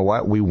say, you know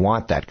what, we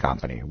want that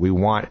company. We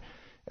want,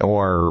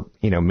 or,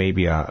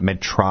 maybe a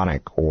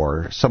Medtronic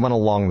or someone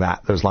along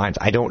those lines.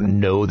 I don't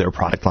know their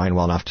product line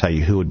well enough to tell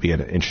you who would be an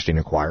interesting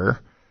acquirer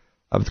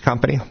of the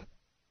company.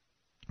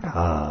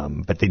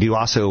 But they do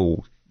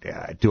also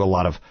do a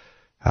lot of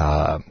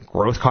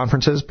growth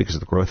conferences because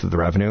of the growth of the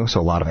revenue, so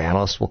a lot of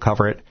analysts will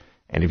cover it.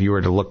 And if you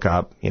were to look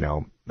up,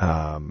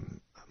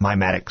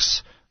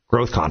 MyMedics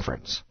Growth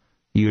Conference,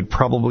 you would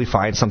probably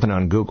find something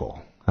on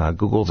Google.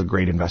 Google's a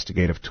great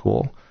investigative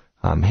tool.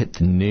 Hit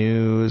the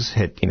news,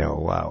 hit,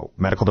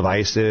 medical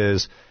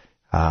devices.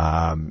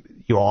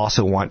 You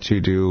also want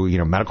to do,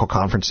 medical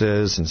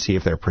conferences and see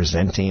if they're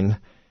presenting.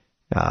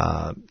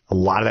 A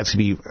lot of that's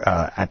going to be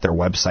at their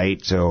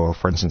website. So,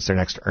 for instance, their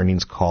next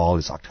earnings call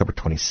is October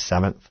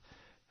 27th.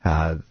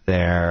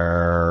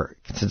 Their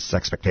consensus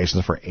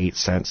expectations are for 8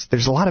 cents.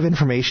 There's a lot of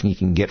information you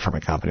can get from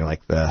a company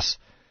like this.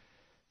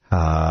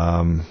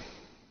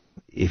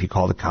 If you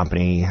call the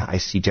company, I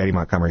see Jenny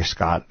Montgomery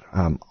Scott,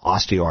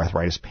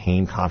 osteoarthritis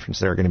pain conference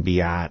they're going to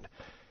be at.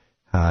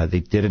 They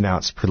did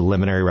announce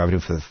preliminary revenue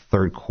for the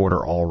third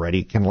quarter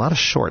already. Again, a lot of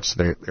shorts.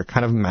 They're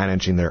kind of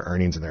managing their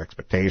earnings and their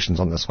expectations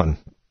on this one.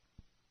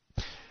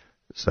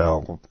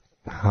 So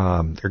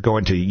they're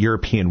going to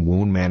European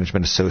Wound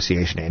Management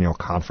Association annual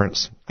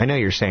conference. I know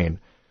you're saying,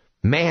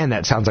 man,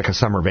 that sounds like a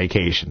summer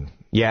vacation.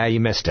 Yeah, you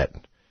missed it.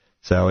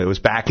 So it was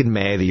back in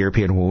May, the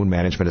European Wound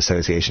Management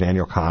Association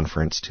annual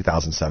conference,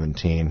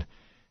 2017.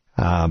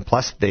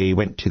 Plus, they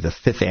went to the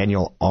 5th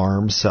annual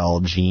Arm Cell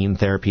Gene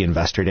Therapy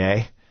Investor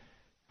Day.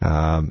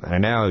 And I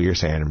know you're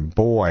saying,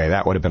 boy,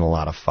 that would have been a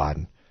lot of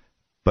fun.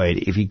 But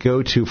if you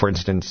go to, for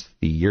instance,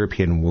 the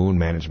European Wound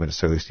Management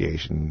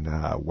Association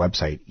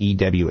website,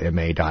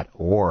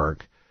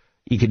 ewma.org,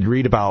 you could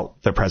read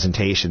about the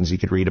presentations. You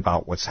could read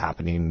about what's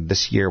happening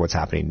this year, what's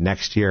happening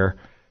next year,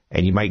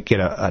 and you might get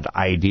an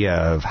idea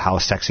of how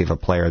sexy of a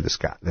player this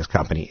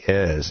company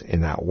is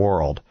in that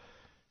world.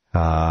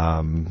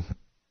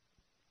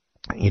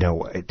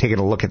 taking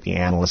a look at the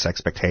analyst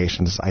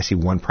expectations, I see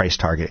one price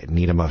target at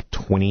Needham of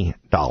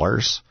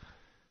 $20.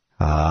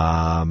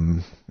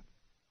 And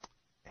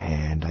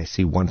I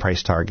see one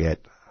price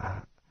target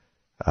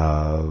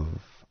of,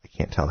 I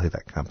can't tell who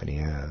that company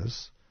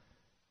is,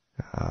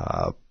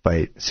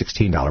 but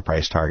 $16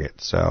 price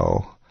target.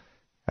 So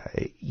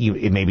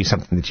it may be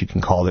something that you can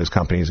call those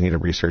companies and get a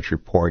research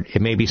report.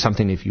 It may be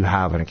something if you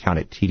have an account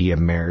at TD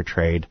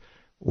Ameritrade,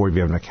 or if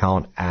you have an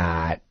account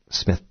at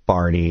Smith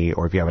Barney,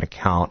 or if you have an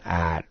account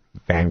at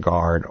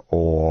Vanguard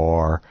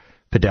or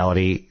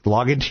Fidelity,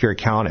 log into your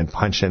account and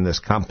punch in this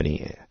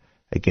company.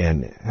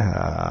 Again,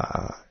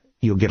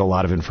 you'll get a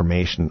lot of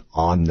information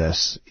on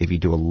this if you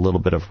do a little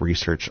bit of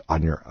research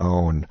on your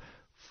own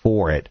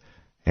for it.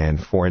 And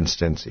for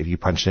instance, if you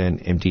punch in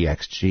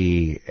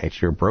MDXG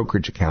at your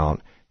brokerage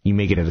account, you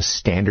may get a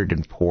Standard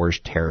 & Poor's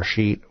tear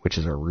sheet, which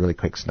is a really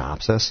quick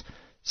synopsis.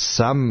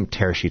 Some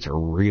tear sheets are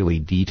really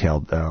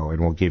detailed, though,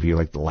 and will give you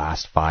like the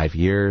last 5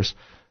 years.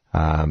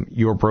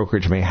 Your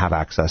brokerage may have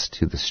access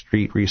to the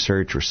street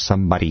research or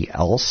somebody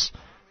else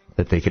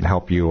that they can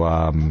help you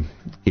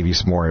give you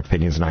some more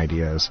opinions and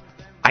ideas.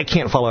 I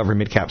can't follow every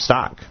mid-cap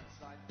stock.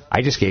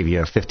 I just gave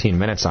you 15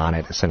 minutes on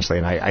it, essentially,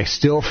 and I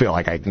still feel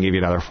like I can give you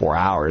another 4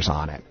 hours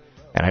on it.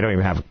 And I don't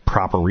even have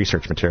proper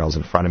research materials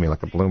in front of me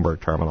like a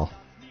Bloomberg terminal.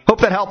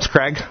 Hope that helps,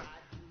 Craig.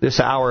 This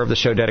hour of the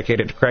show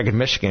dedicated to Craig in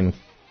Michigan.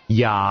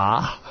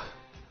 Yeah.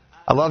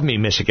 I love me,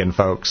 Michigan,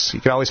 folks.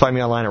 You can always find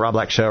me online at Rob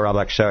Black Show,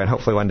 and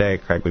hopefully one day,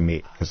 Craig, we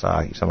meet, because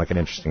you sound like an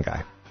interesting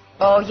guy.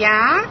 Oh,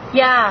 yeah?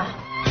 Yeah.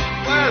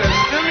 Well,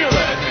 it's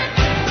stimulating.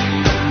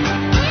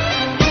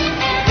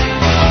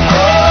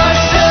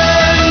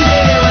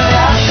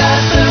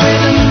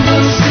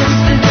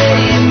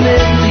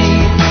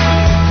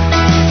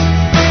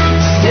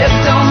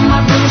 Stepped on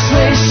my blue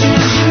suede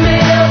shoes, you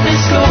made up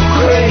this go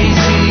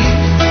crazy.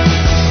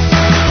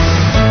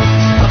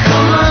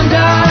 Come on,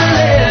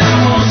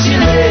 darling, won't you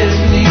let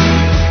me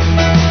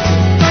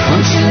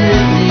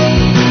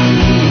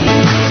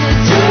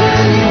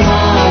turn you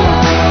on?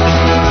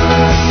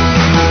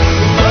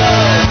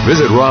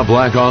 Visit Rob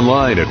Black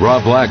online at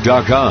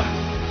robblack.com.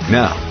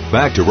 Now,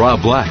 back to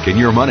Rob Black and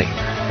Your Money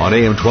on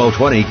AM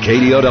 1220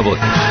 KDOW.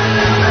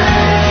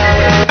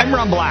 I'm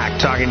Rob Black,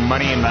 talking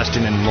money,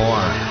 investing, and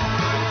more.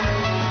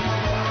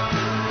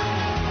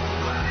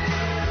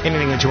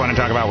 Anything that you want to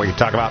talk about, we can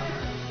talk about.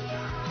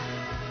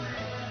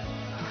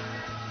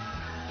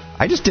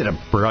 I just did a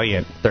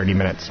brilliant 30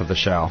 minutes of the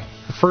show.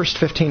 The first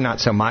 15,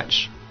 not so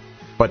much,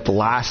 but the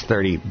last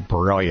 30,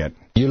 brilliant.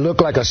 You look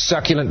like a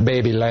succulent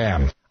baby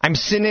lamb. I'm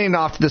sending it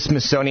off to the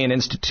Smithsonian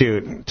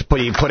Institute to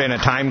be put in a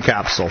time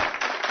capsule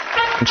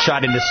and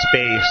shot into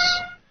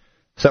space,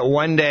 so that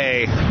one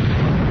day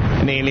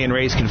an alien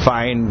race can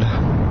find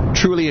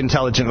truly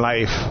intelligent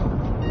life.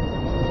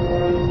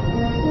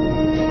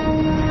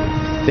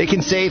 They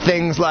can say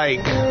things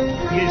like,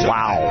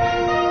 wow,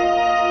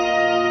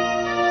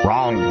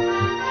 wrong.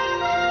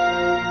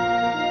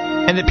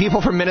 And the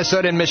people from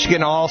Minnesota and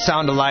Michigan all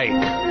sound alike.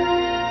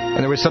 And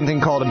there was something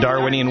called a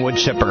Darwinian wood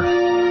chipper.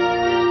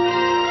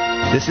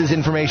 This is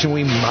information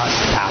we must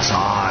pass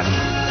on.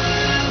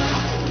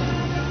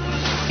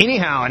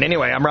 Anyhow and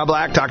anyway, I'm Rob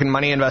Black, talking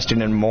money,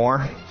 investing, and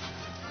more.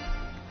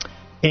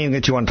 Anything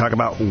that you want to talk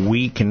about,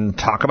 we can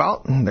talk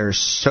about. There's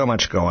so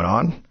much going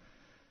on.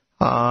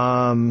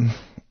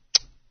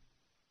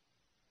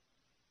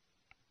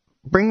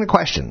 Bring the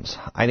questions.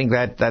 I think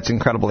that's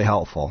incredibly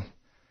helpful.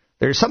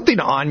 There's something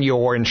on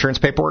your insurance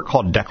paperwork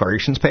called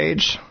declarations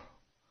page.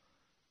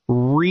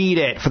 Read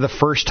it for the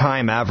first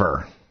time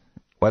ever.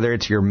 Whether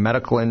it's your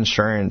medical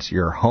insurance,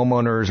 your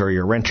homeowners, or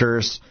your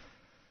renters,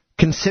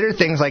 consider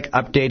things like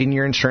updating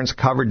your insurance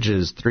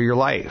coverages through your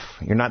life.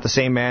 You're not the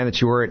same man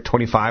that you were at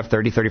 25,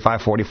 30,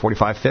 35, 40,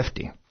 45,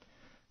 50.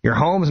 Your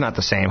home's not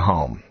the same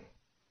home.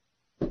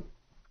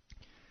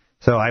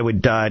 So I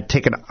would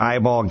take an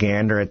eyeball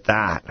gander at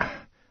that.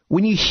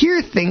 When you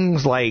hear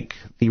things like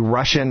the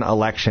Russian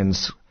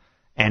elections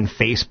and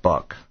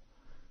Facebook,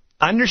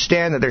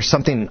 understand that there's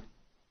something.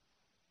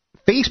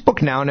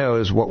 Facebook now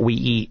knows what we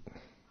eat.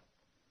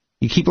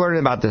 You keep learning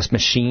about this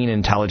machine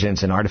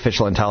intelligence and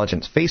artificial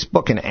intelligence.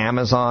 Facebook and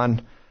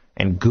Amazon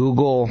and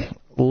Google,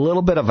 a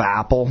little bit of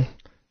Apple,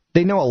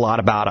 they know a lot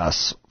about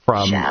us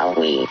from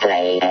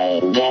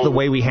the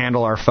way we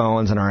handle our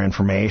phones and our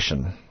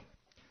information.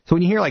 So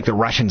when you hear like the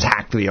Russians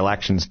hacked the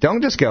elections,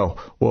 don't just go,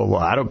 well,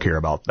 I don't care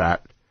about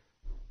that.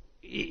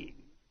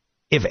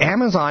 If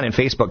Amazon and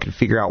Facebook can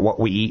figure out what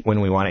we eat,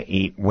 when we want to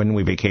eat, when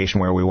we vacation,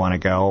 where we want to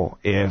go,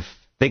 if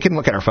they can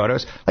look at our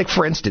photos. Like,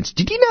 for instance,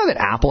 did you know that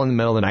Apple in the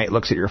middle of the night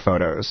looks at your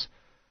photos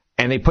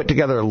and they put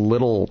together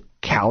little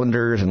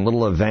calendars and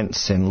little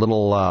events and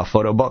little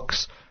photo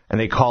books, and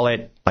they call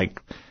it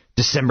like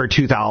December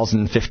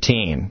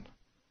 2015,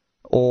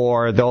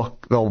 or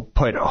they'll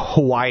put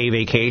Hawaii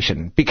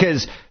vacation,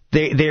 because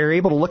they're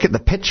able to look at the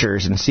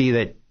pictures and see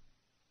that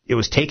it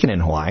was taken in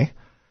Hawaii.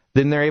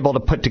 Then they're able to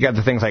put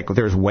together things like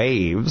there's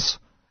waves,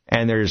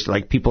 and there's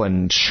like people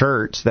in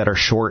shirts that are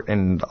short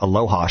and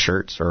aloha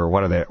shirts, or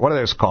what are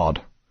those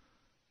called?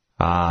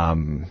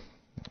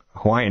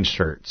 Hawaiian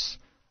shirts.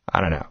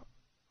 I don't know.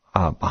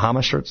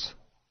 Bahama shirts?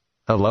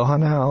 Aloha?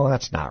 No,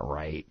 that's not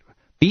right.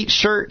 Beach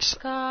shirts?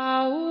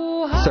 Laka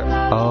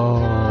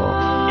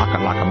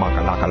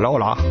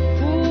Lola.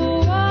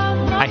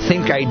 I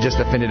think I just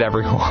offended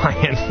every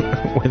Hawaiian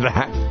with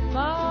that.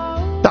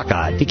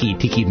 Taka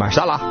Tiki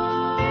Marsala.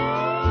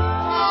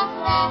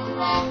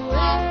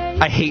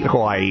 I hate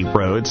Hawaii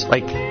roads.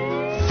 Like,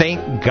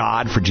 thank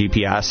God for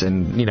GPS.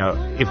 And,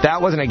 if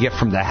that wasn't a gift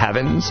from the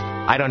heavens,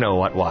 I don't know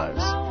what was.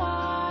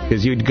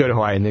 Because you'd go to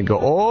Hawaii and then go,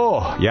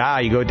 oh, yeah,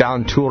 you go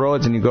down 2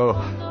 roads and you go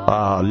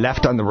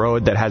left on the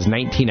road that has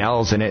 19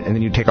 L's in it, and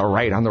then you take a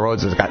right on the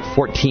roads that's got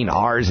 14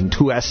 R's and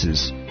 2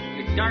 S's.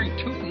 Darn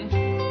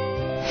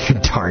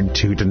tootin'. Darn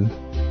tootin'.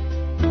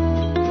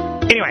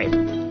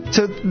 Anyway,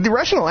 so the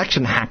Russian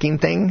election hacking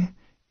thing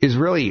is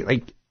really,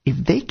 like, if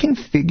they can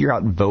figure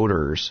out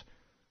voters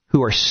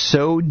who are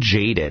so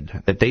jaded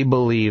that they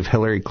believe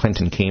Hillary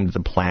Clinton came to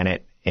the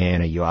planet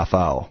in a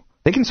UFO,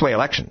 they can sway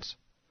elections.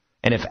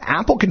 And if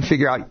Apple can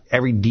figure out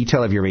every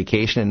detail of your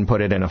vacation and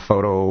put it in a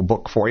photo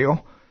book for you,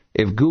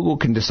 if Google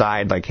can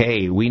decide, like,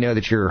 hey, we know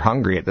that you're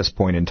hungry at this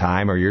point in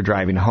time, or you're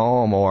driving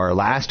home, or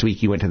last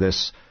week you went to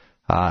this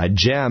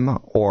gym,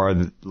 or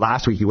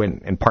last week you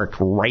went and parked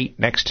right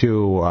next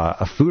to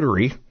a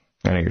foodery.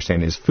 I know you're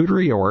saying, is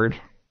foodery a word?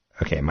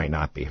 Okay, it might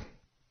not be.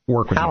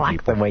 Work with I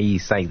like people. The way you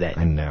say that.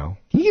 I know.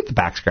 Can you get the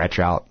back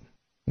scratcher out?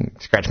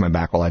 Scratch my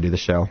back while I do the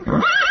show.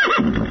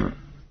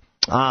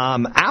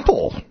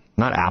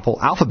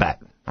 Alphabet.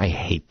 I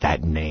hate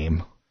that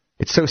name.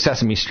 It's so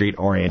Sesame Street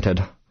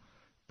oriented.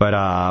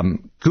 But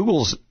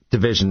Google's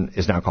division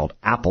is now called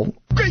Apple.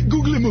 Great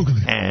googly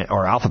moogly.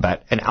 Or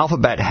Alphabet. And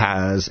Alphabet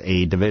has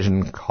a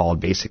division called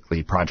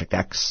basically Project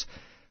X.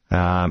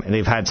 And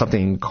they've had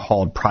something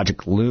called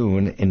Project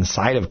Loon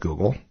inside of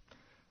Google.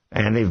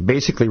 And they've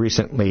basically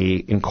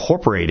recently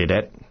incorporated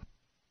it,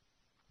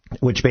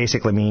 which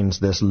basically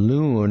means this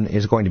Loon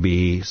is going to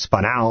be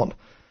spun out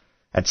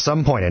at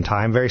some point in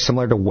time, very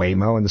similar to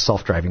Waymo and the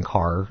self-driving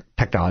car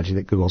technology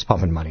that Google's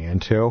pumping money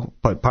into.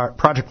 But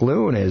Project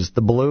Loon is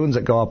the balloons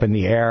that go up in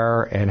the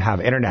air and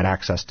have internet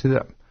access to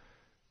them.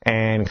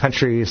 And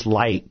countries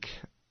like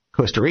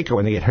Costa Rica,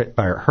 when they get hit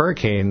by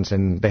hurricanes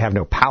and they have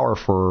no power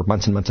for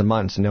months and months and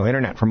months, and no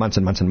internet for months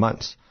and months and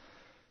months,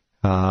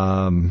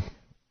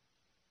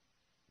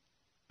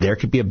 there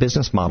could be a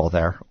business model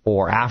there.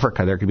 Or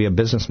Africa, there could be a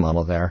business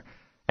model there.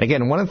 And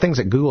again, one of the things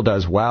that Google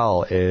does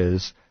well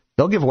is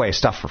they'll give away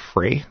stuff for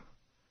free,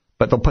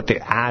 but they'll put the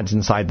ads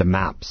inside the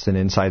maps and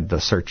inside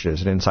the searches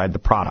and inside the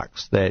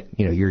products that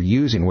you're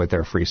using with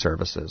their free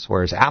services.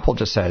 Whereas Apple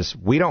just says,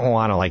 we don't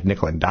want to like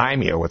nickel and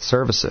dime you with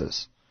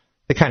services.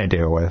 They kind of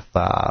do with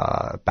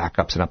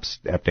backups and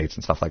updates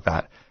and stuff like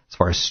that as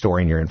far as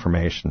storing your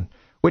information.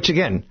 Which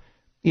again,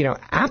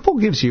 Apple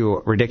gives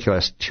you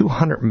ridiculous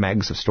 200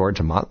 megs of storage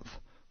a month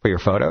for your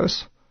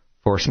photos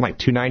for something like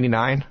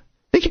 $2.99.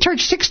 They can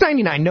charge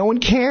 $6.99. No one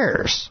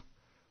cares.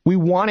 We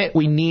want it.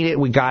 We need it.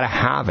 We got to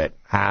have it,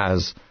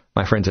 as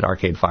my friends at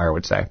Arcade Fire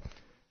would say.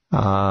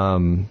 I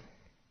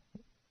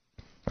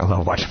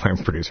love watching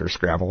my producer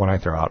scramble when I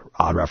throw out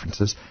odd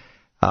references.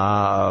 So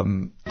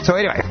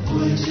anyway.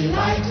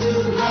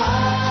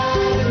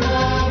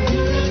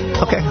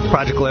 Okay,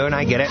 Project Loon,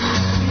 I get it.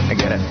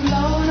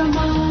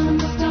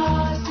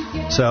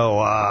 So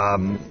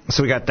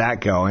we got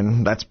that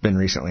going. That's been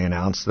recently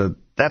announced.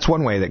 That's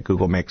one way that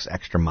Google makes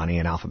extra money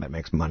and Alphabet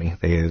makes money.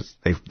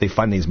 They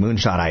fund these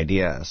moonshot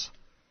ideas.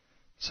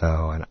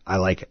 So, and I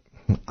like it.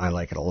 I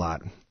like it a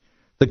lot.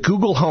 The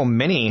Google Home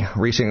Mini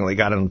recently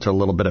got into a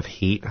little bit of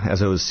heat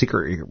as it was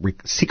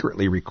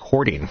secretly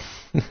recording.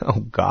 Oh,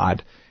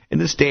 God. In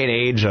this day and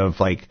age of,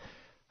 like,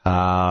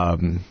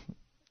 can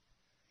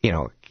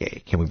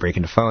we break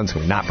into phones?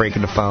 Can we not break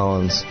into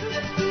phones?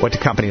 What do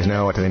companies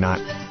know? What do they not?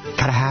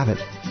 Gotta have it.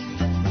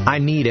 I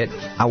need it.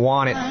 I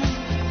want it.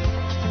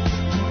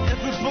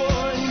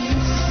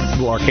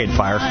 Google Arcade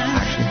Fire,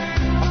 actually.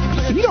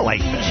 If you don't like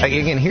this,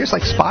 again, here's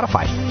like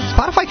Spotify.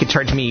 Spotify could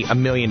charge me $1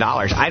 million.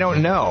 I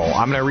don't know.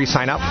 I'm going to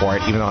re-sign up for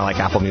it, even though I like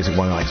Apple Music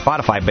more than I like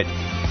Spotify, but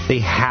they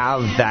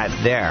have that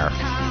there.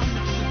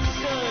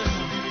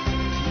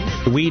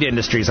 The weed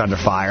industry's under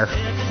fire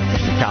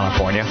in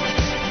California.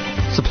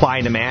 Supply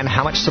and demand.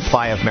 How much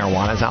supply of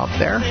marijuana is out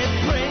there?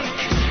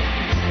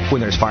 When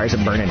there's fires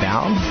that burn it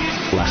down,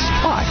 less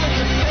supply.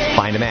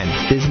 Supply and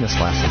demand. Business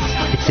lessons.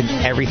 It's in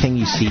everything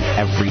you see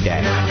every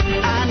day.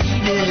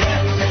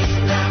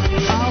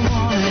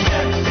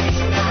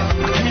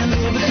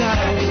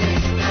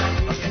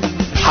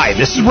 Hi,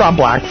 this is Rob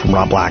Black from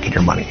Rob Black and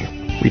Your Money.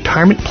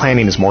 Retirement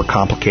planning is more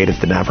complicated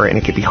than ever, and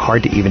it can be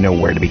hard to even know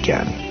where to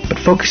begin. But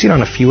focusing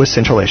on a few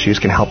essential issues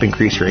can help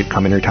increase your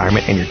income in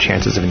retirement and your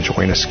chances of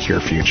enjoying a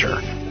secure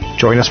future.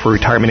 Join us for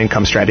Retirement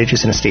Income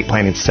Strategies and Estate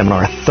Planning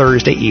Seminar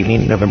Thursday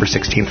evening, November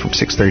 16th from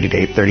 6:30 to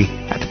 8:30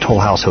 at the Toll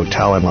House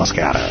Hotel in Los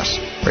Gatos.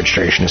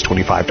 Registration is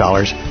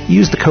 $25.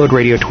 Use the code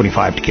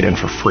RADIO25 to get in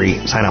for free.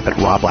 Sign up at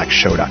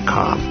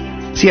robblackshow.com.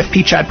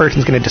 CFP Chad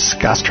Burton's going to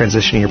discuss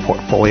transitioning your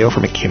portfolio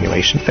from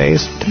accumulation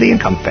phase to the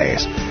income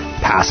phase.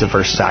 passive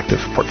versus active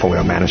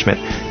portfolio management,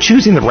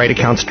 choosing the right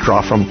accounts to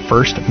draw from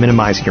first,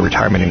 minimizing your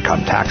retirement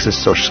income, taxes,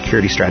 Social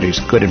Security strategies,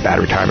 good and bad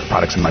retirement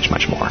products, and much,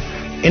 much more.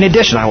 In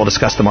addition, I will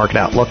discuss the market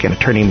outlook, and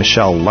attorney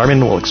Michelle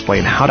Lerman will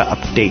explain how to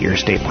update your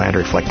estate plan to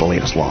reflect the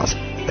latest laws.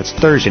 That's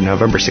Thursday,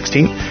 November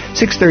 16th,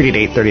 6:30 to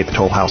 8:30 at the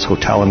Toll House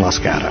Hotel in Los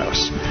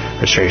Gatos.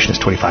 Registration is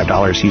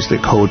 $25. Use the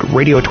code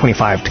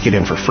Radio25 to get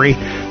in for free.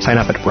 Sign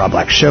up at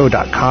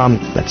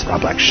robblackshow.com. That's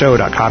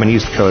robblackshow.com, and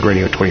use the code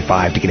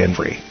Radio25 to get in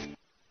free.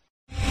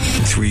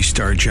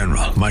 3-star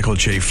General Michael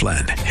J.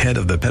 Flynn, head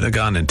of the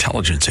Pentagon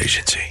Intelligence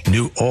Agency,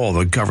 knew all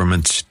the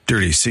government's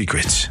dirty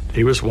secrets.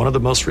 He was one of the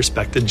most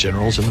respected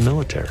generals in the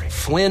military.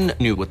 Flynn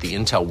knew what the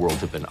intel world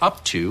had been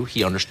up to.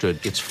 He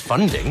understood its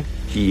funding.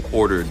 He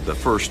ordered the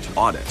first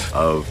audit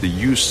of the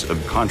use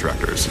of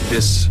contractors.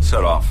 This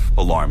set off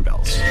alarm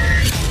bells.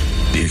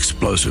 The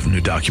explosive new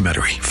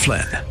documentary,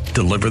 Flynn,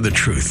 Deliver the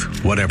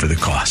Truth, Whatever the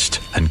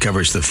Cost,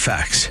 uncovers the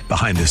facts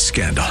behind this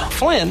scandal.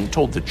 Flynn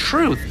told the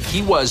truth.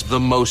 He was the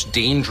most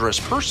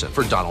dangerous person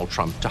for Donald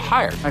Trump to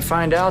hire. I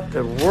find out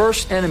the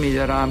worst enemy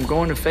that I'm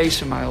going to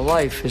face in my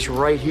life is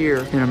right here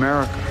in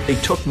America. They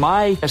took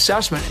my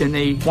assessment and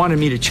they wanted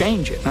me to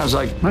change it. And I was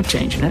like, I'm not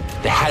changing it.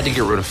 They had to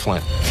get rid of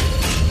Flynn.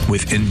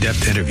 With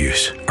in-depth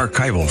interviews,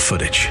 archival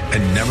footage,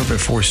 and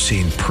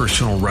never-before-seen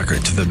personal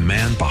records of the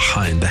man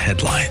behind the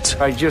headlines.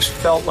 I just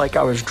felt like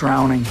I was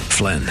drowning.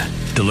 Flynn,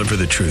 Deliver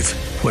the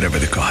Truth, Whatever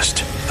the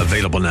Cost.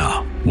 Available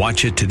now.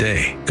 Watch it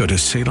today. Go to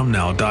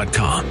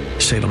salemnow.com.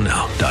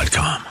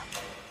 salemnow.com.